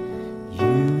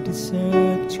 You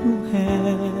deserve to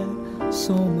have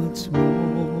so much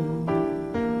more.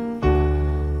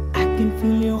 I can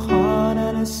feel your heart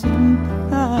and I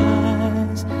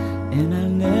sympathize, and I'll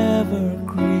never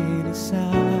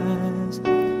criticize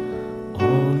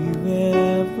all you've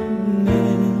ever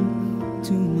meant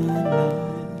to my life.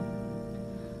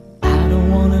 I don't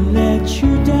wanna let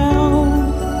you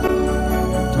down,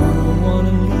 don't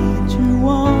wanna lead you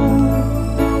on.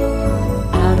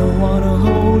 I don't wanna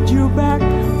hold you back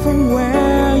from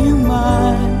where you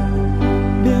might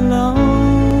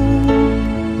belong.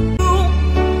 You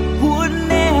would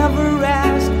never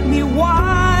ask me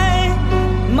why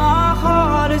my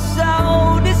heart is so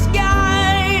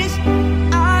disguised.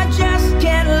 I just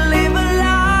can't live a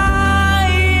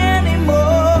lie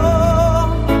anymore.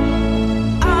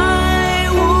 I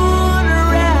would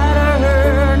rather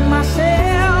hurt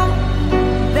myself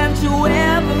than to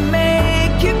ever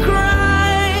make you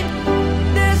cry.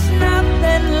 There's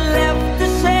nothing left to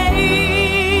say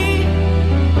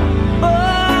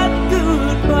but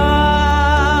goodbye.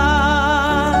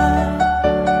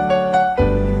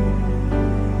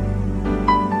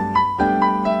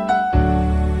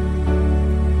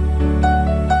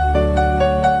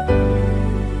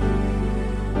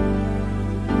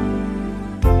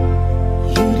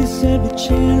 You deserve a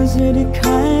chance at a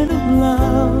kind of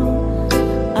love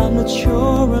I'm not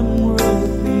sure I'm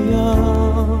worthy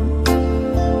of.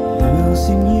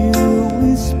 Losing you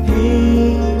is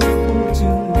painful to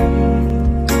me.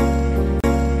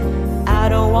 I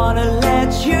don't wanna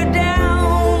let you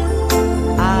down,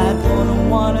 I don't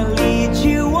wanna lead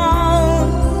you on.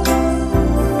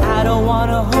 I don't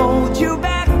wanna hold you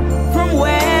back from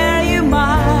where you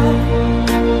might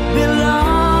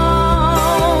belong.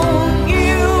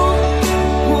 You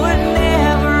would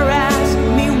never ask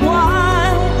me why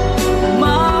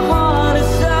my heart is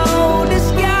so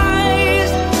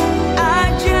disguised. I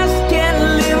just can't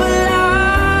live a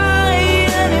lie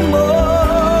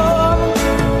anymore.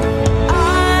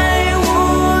 I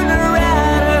would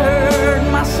rather hurt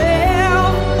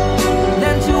myself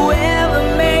than to ever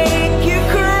make you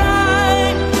cry.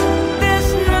 There's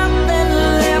nothing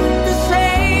left to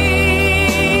say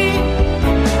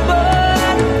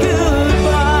but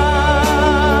goodbye.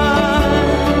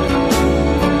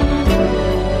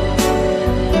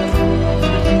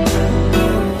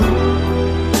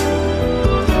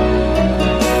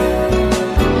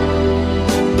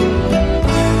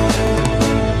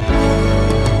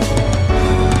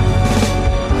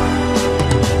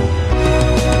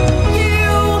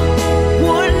 You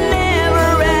would never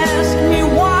ask me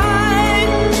why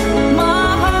my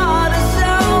heart is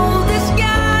so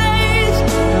disguised.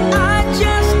 I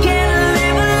just can't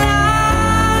live a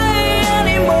lie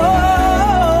anymore.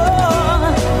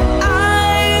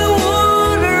 I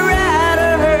would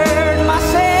rather hurt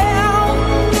myself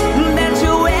than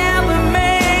to ever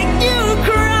make you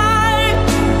cry.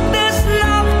 There's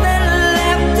nothing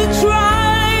left to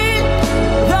try,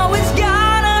 though it's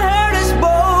gonna hurt us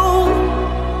both.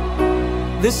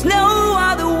 There's no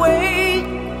other way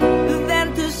than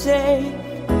to say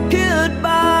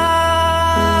goodbye.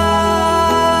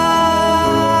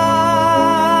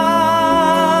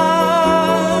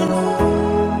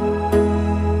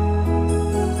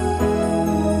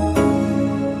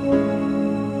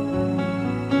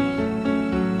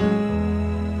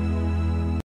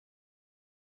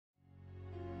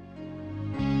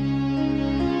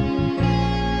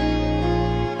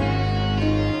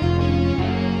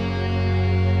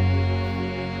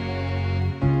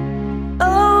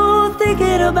 Oh,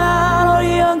 thinking about our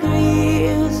younger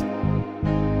years,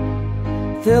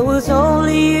 there was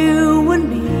only you and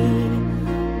me.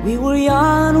 We were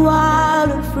young, wild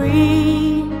and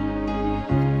free.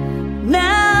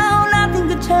 Now nothing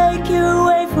could take you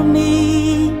away from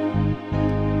me.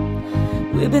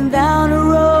 We've been down the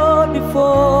road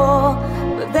before,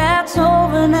 but that's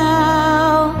over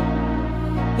now.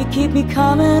 You keep me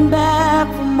coming back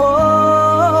for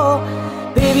more.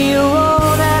 Baby, you're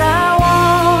all that I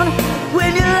want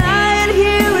when you're lying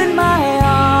here in my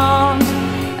arms.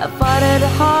 I find it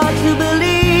hard to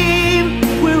believe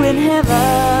we're in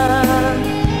heaven.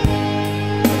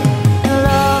 And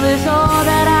love is all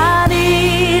that I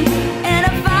need, and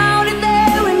I found it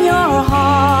there in your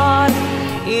heart.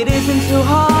 It isn't too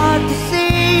hard to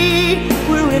see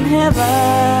we're in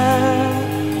heaven.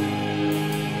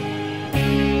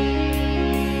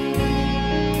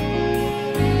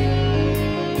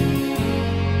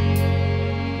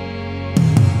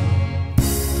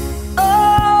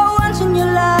 Oh, once in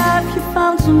your life you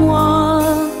found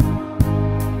someone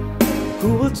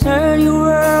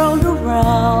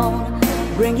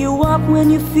you up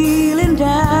when you're feeling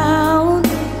down.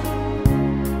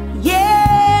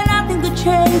 Yeah, nothing could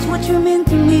change what you mean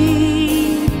to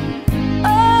me.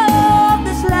 Oh,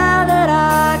 this lie that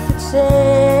I could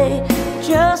say,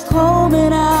 just hold me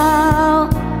now,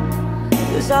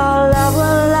 'cause our love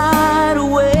will light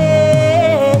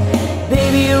away.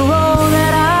 Baby, you're all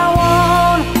that I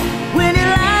want when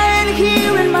you're lying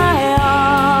here in my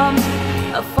arms.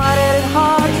 I find it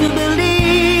hard to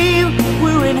believe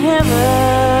we're in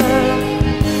heaven,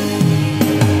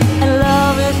 and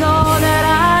love is all that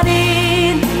I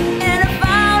need, and I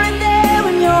found it there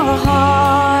in your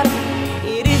heart.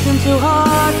 It isn't too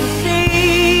hard to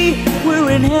see we're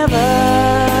in heaven.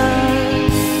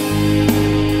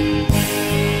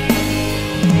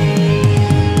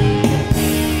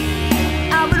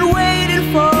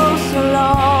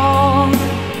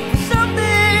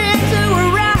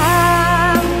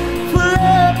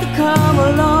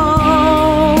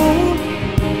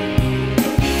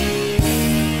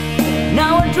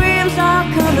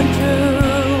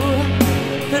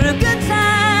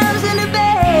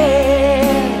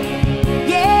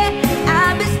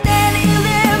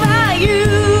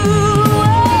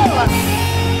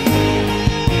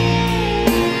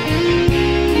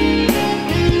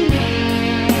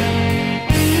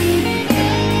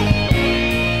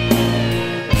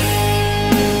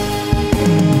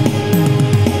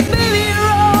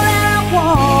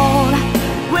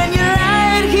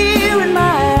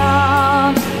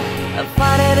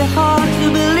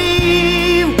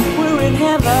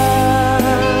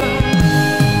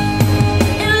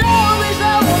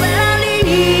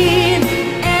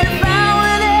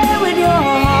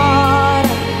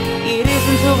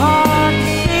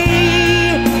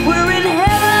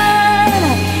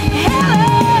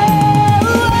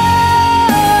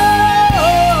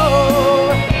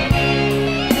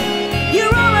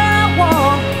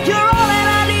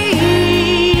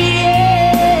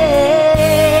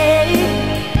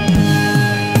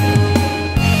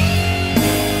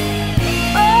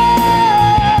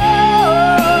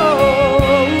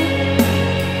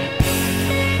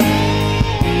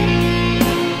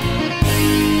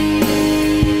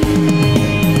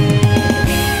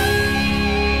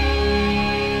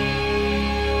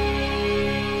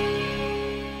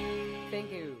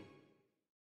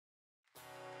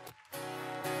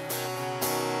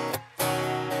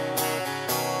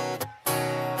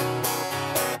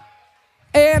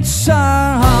 It's a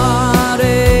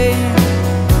heartache,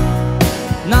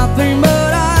 nothing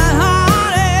but a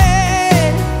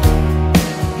heartache.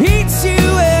 Hits you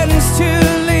when it's too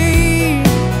late,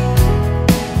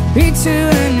 hits you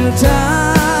when you're down.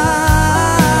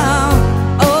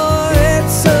 Oh,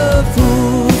 it's a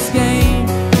fool's game,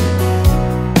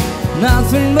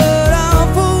 nothing but a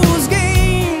fool's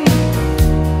game.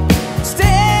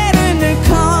 Stand in the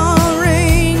cold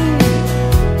rain,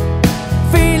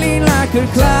 feeling like a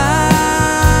cloud.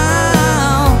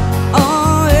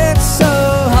 Oh, it's so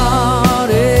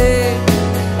heartache,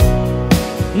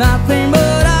 nothing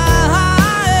but a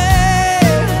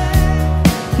heartache.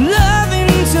 Loving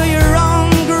to your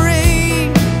own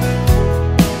grave,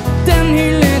 then he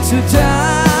lets you down.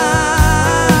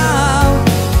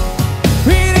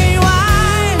 Really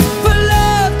wise for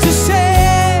love to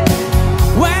say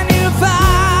when you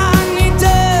find he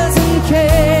doesn't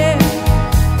care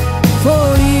for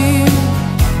you.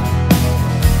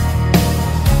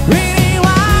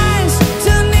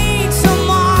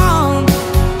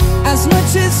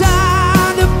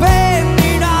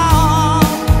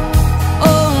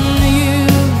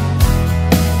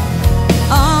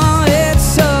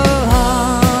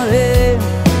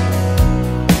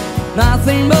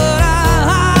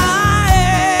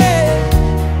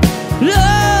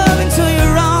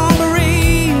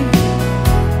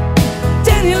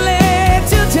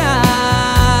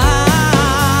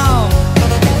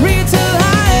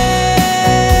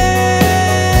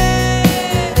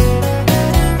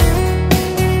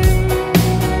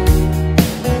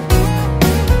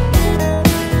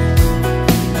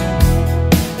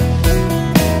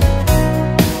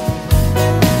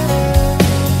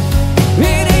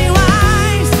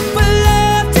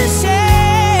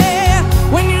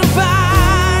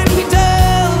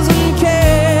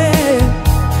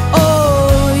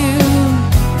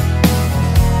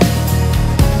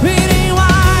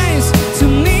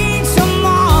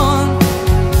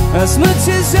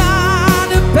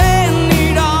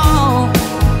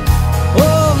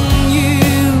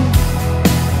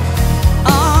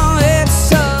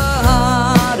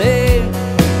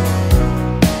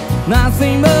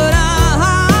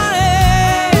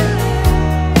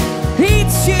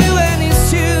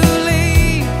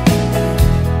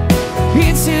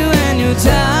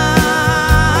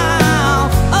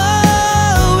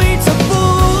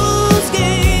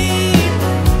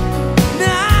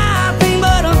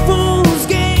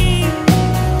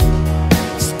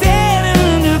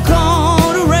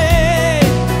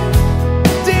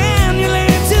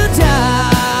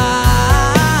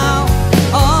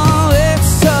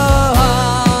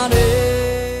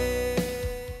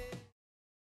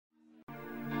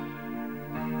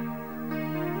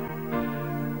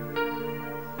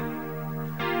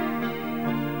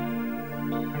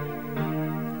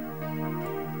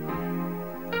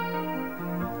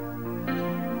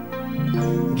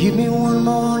 Give me one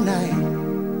more night.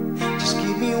 Just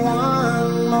give me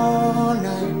one more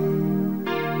night.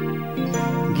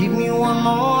 Give me one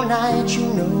more night. You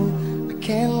know I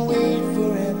can't wait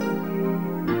forever.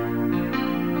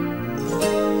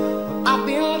 I've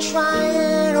been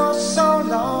trying oh so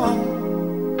long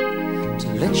to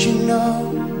let you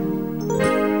know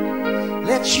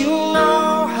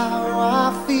how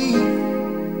I feel.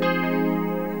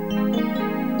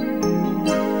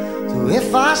 So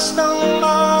if I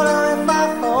stumble or if I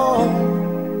fall,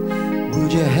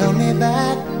 would you help me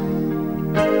back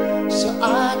so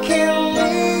I can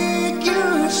make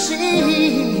you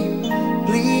see?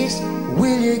 Please,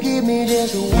 will you give me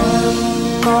just one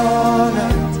more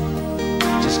night?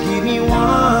 Just give me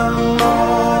one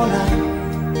more night.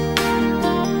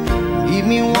 Give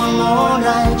me one more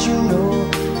night, you know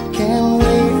I can't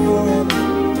wait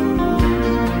forever.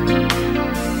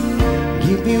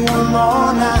 Give me one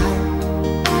more night.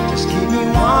 Just give me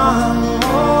one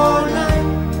more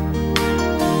night.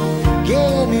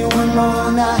 Give me one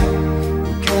more night,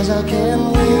 because I can't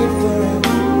wait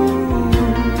forever.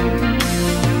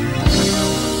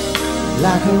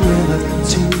 Like a river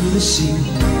to the sea,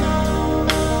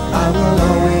 I will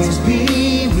always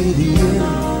be with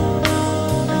you.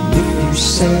 And if you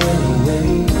sail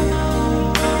away,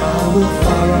 I will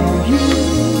follow you.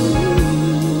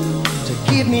 So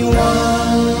give me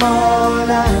one more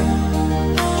night.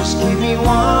 Just give me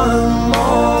one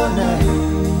more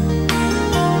night.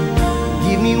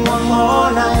 Give me one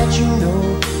more night, you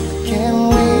know I can't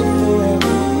wait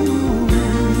forever.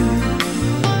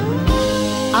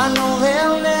 I know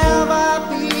there'll never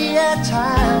be a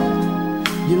time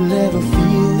you'll never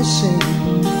feel the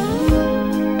same.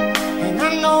 And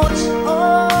I know it's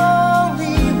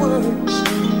only words,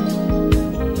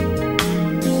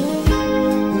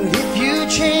 but if you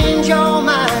change your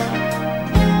mind,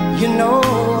 you know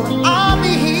I'll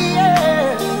be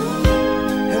here.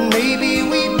 And maybe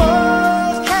we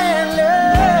both can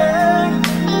learn.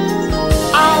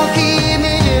 I'll give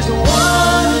me just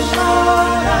one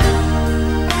more night.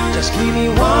 Just give me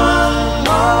one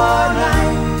more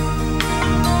night.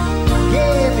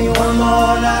 Give me one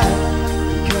more night,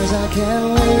 because I can't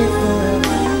wait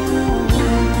forever.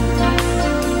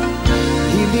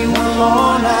 Give me one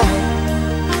more night.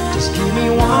 Just give me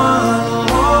one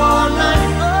more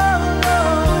night.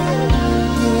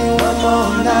 Give me one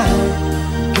more night,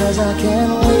 because I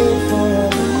can't wait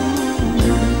forever.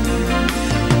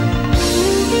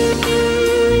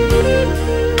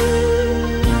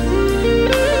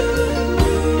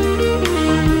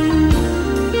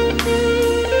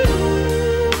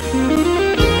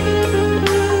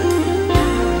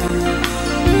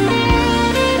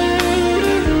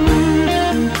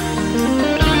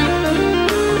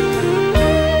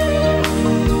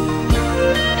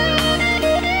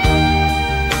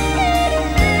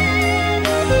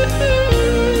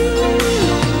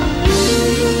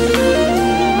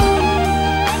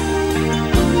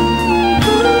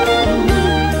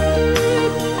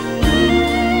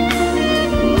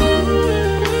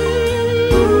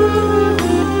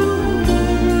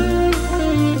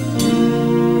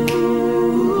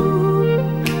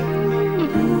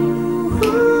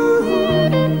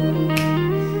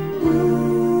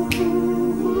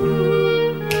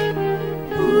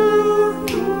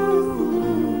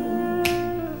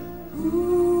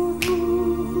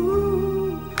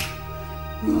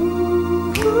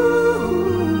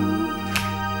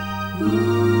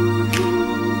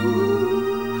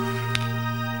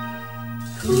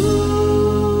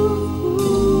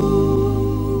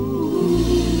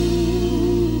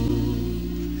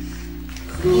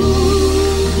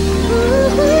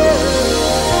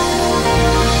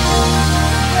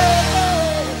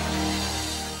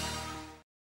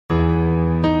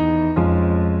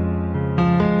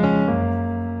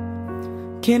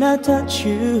 Can I touch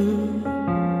you?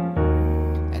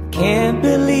 I can't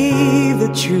believe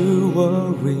that you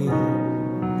were real.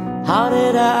 How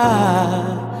did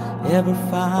I ever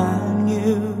find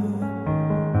you?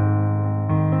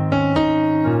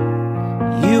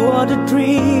 You are the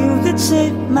dream that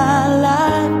saved my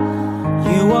life.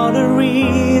 You are the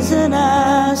reason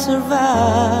I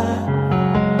survive.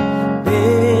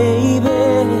 Baby,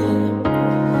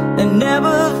 I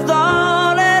never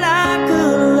thought that I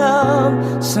could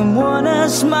love someone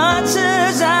as much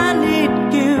as I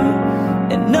need you.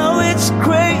 And no, it's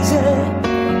crazy,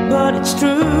 but it's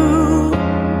true.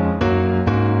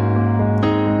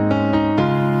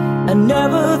 I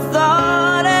never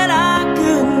thought that I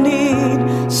could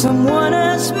need someone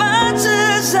as much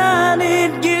as I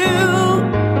need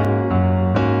you.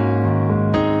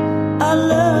 I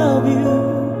love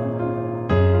you.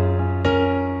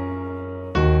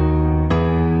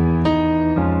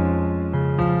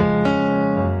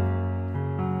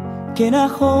 can I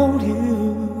hold you?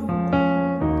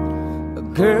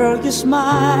 Girl, your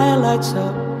smile lights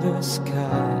up the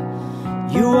sky.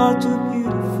 You are too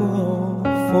beautiful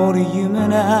for the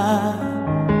human eye.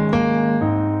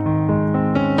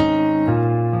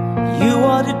 You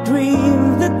are the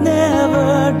dream that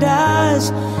never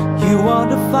dies. You are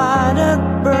the fire that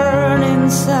burns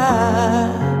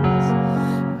inside.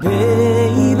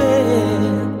 Baby,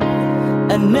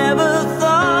 I never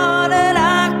thought that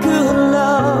I could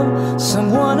love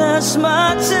someone as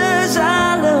much as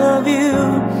I love you.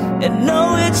 And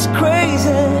know it's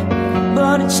crazy,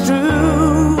 but it's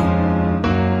true.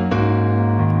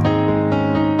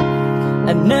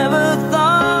 I never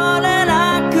thought that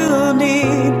I could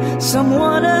need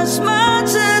someone as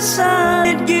much as I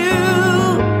need you.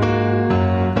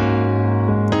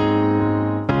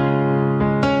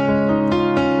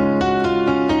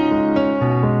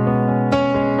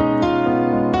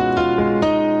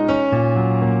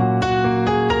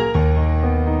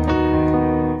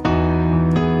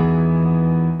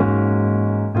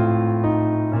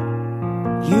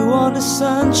 You are the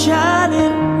sunshine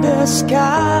in the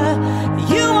sky.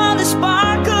 You are the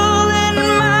sparkle in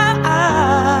my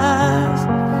eyes.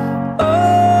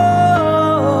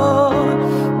 Oh,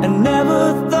 I never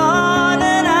thought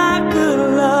that I could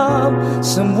love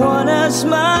someone as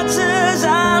much as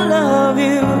I love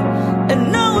you.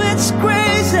 And know it's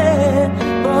crazy,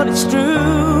 but it's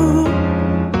true.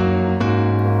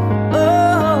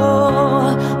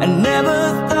 Oh, I never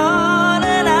thought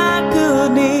that I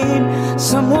could need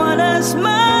someone as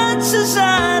much as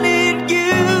I need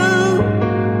you.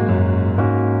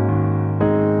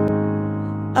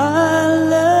 I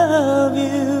love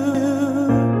you.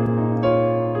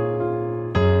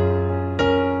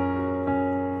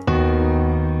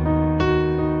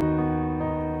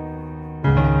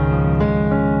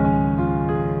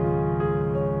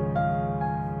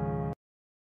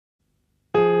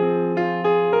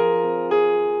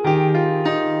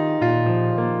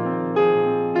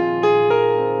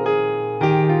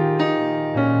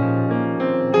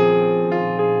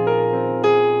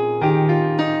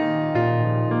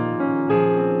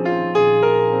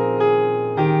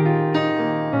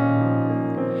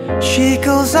 She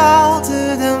calls out to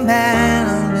the man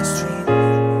on the street.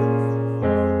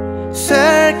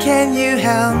 Sir, can you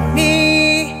help me?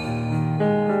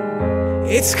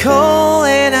 It's cold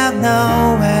and I've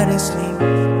nowhere to sleep.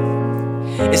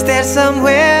 Is there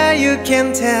somewhere you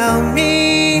can tell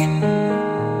me?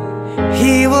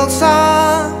 He walks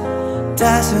on,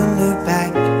 doesn't look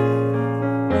back.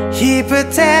 He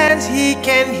pretends he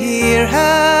can hear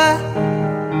her.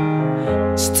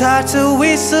 Starts to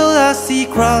whistle as he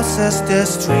crosses the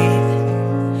street.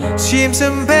 Seems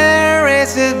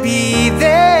embarrassed to be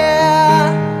there.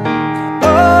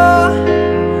 Oh,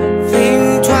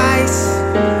 think twice,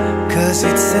 'cause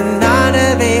it's another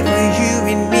day for you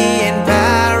and me in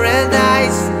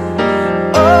paradise.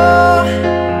 Oh,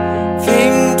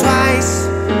 think twice,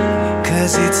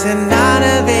 'cause it's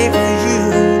another day for you,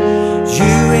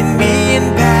 you and me in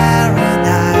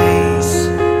paradise.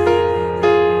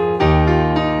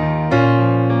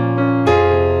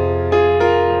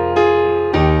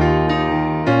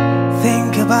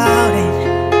 Think about it.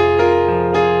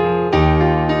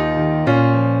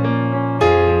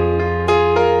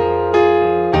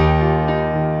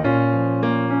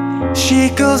 She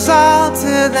goes out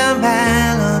to the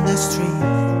man on the street.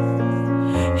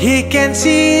 He can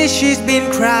see she's been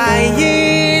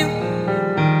crying.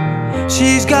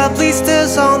 She's got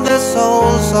blisters on the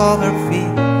soles of her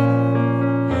feet.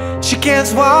 She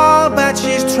can't walk but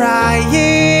she's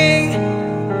trying.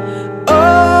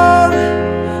 Oh,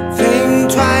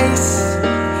 think twice,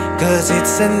 'cause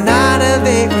it's another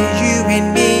day for you and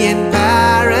me in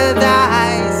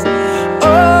paradise.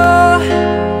 Oh,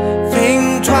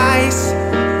 think twice,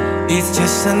 it's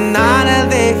just another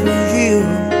day for you,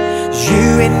 you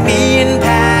and me in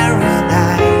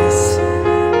paradise.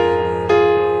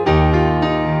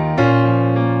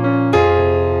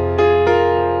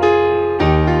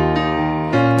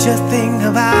 Just think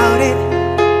about it.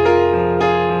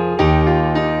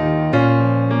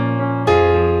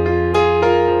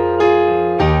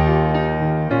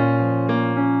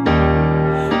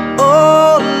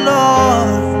 Oh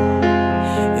Lord,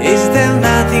 is there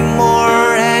nothing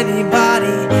more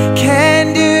anybody can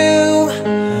do?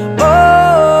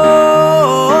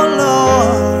 Oh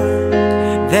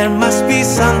Lord, there must be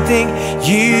something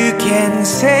you can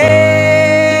say.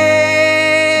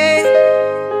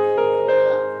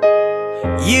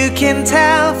 You can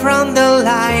tell from the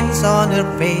lines on her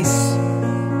face.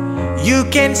 You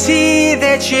can see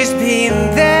that she's been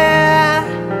there.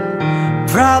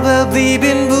 Probably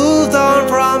been moved on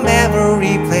from every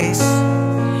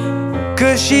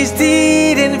sure she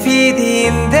didn't fit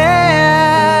in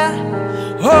there.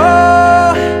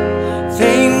 Oh,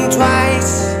 think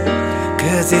twice,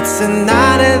 'cause it's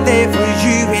another day for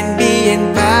you and me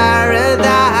in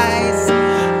paradise.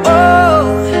 Oh,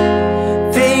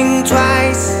 think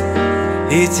twice,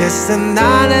 it's just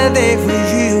another day for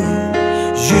you,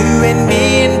 you and me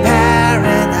in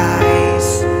paradise.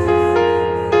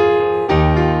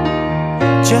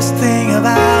 Just think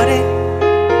about it.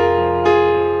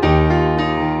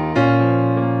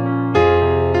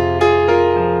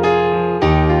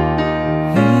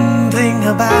 Think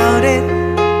about it.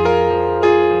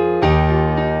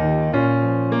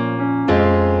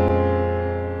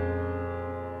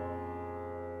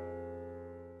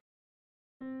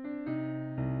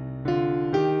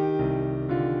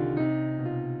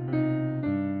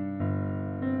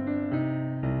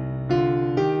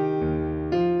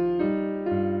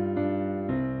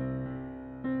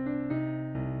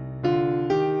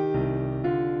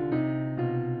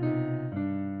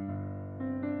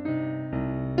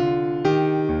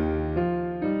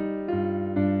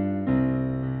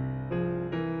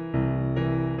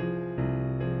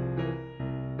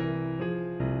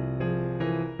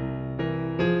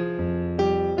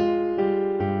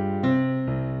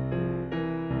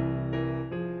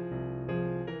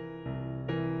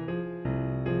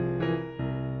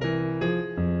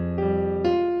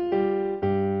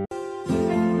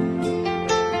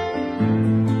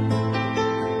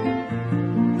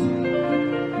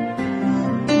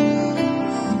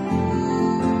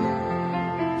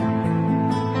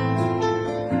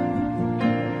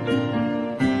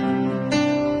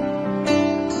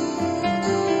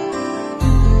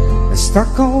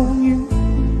 Stuck on you,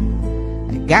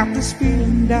 I got this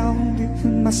feeling down deep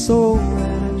in my soul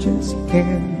that I just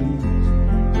can't lose.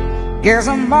 Guess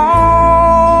I'm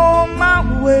on my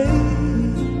way.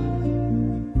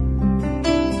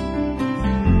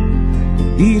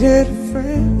 Needed a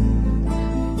friend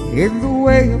in the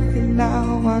way up here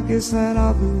now. I guess that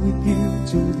I'll be with you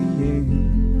till the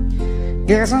end.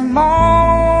 Guess I'm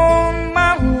on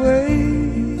my way.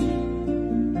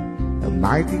 I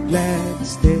might be glad to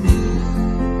stay.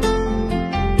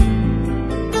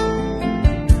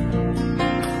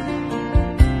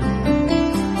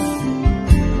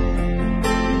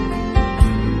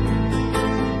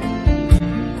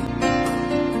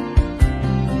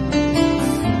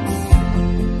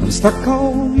 Stuck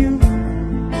on you,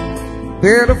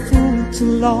 been a fool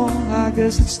too long. I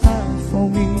guess it's time for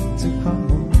me to come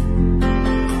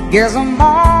home. Guess I'm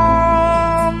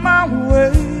on my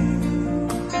way.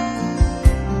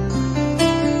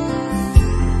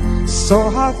 So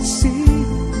hard to see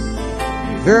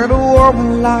that a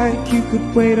woman like you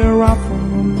could wait around for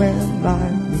a man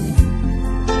like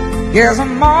me. Guess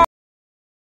I'm on